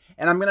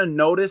I'm gonna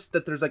notice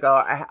that there's a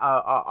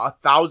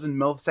 1,000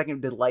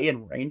 millisecond delay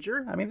in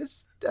Ranger. I mean,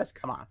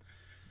 come on,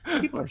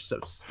 people are so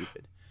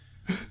stupid.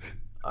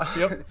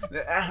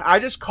 I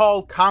just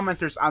called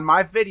commenters on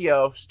my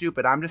video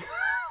stupid. I'm just,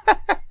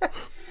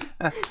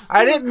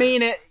 I didn't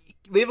mean it.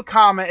 Leave a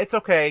comment. It's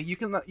okay. You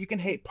can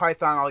hate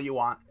Python all you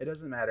want. It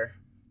doesn't matter.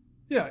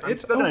 Yeah, I'm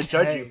it's still okay. gonna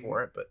judge you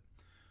for it, but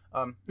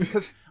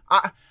because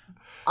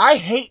I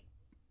hate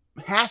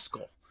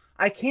Haskell.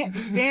 I can't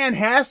stand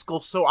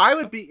Haskell, so I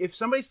would be, if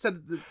somebody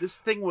said that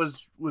this thing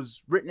was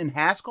written in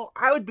Haskell,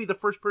 I would be the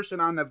first person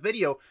on the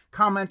video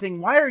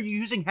commenting, "Why are you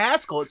using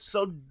Haskell? It's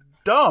so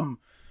dumb."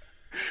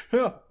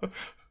 Yeah.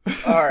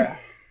 All right,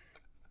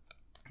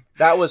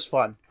 that was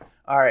fun.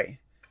 All right,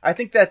 I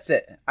think that's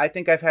it. I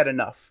think I've had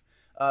enough.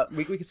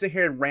 We can sit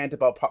here and rant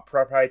about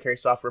proprietary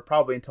software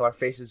probably until our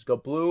faces go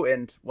blue,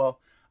 and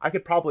I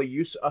could probably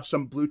use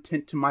some blue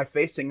tint to my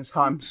face, seeing as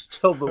how I'm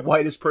still the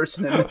whitest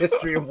person in the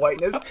history of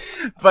whiteness.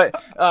 But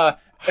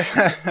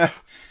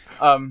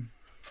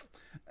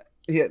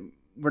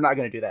we're not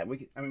going to do that.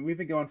 We've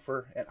been going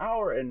for an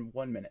hour and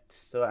 1 minute,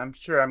 so I'm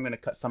sure I'm going to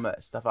cut some of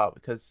that stuff out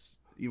because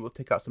you will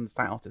take out some of the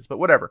silences. But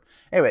whatever.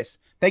 Anyways,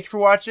 thank you for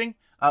watching.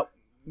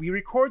 We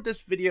record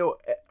this video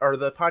or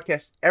the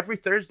podcast every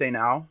Thursday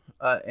now,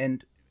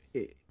 and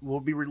it will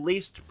be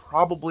released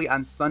probably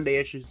on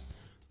Sunday-ishes.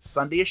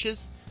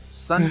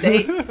 Sunday.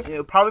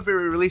 It'll probably be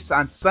released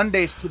on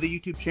Sundays to the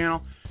YouTube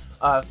channel.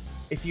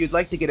 If you'd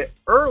like to get it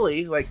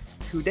early, like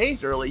 2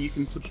 days early,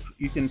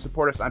 you can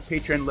support us on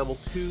Patreon level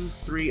 2,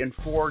 3, and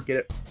 4. Get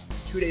it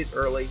 2 days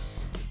early.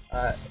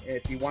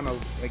 If you want to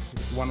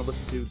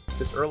listen to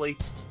this early,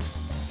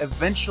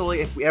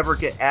 eventually, if we ever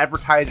get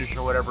advertisers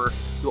or whatever,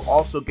 you'll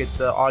also get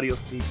the audio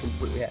feed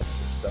completely ad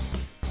free. So,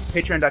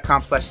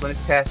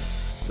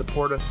 patreon.com/LinuxCast.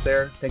 Support us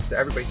there. Thanks to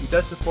everybody who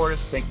does support us.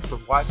 Thank you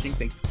for watching.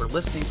 Thank you for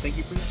listening. Thank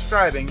you for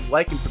subscribing.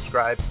 Like and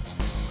subscribe.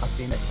 I'll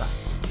see you next time.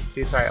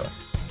 See you, Tyler.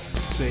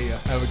 See ya.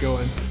 Have a good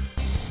one.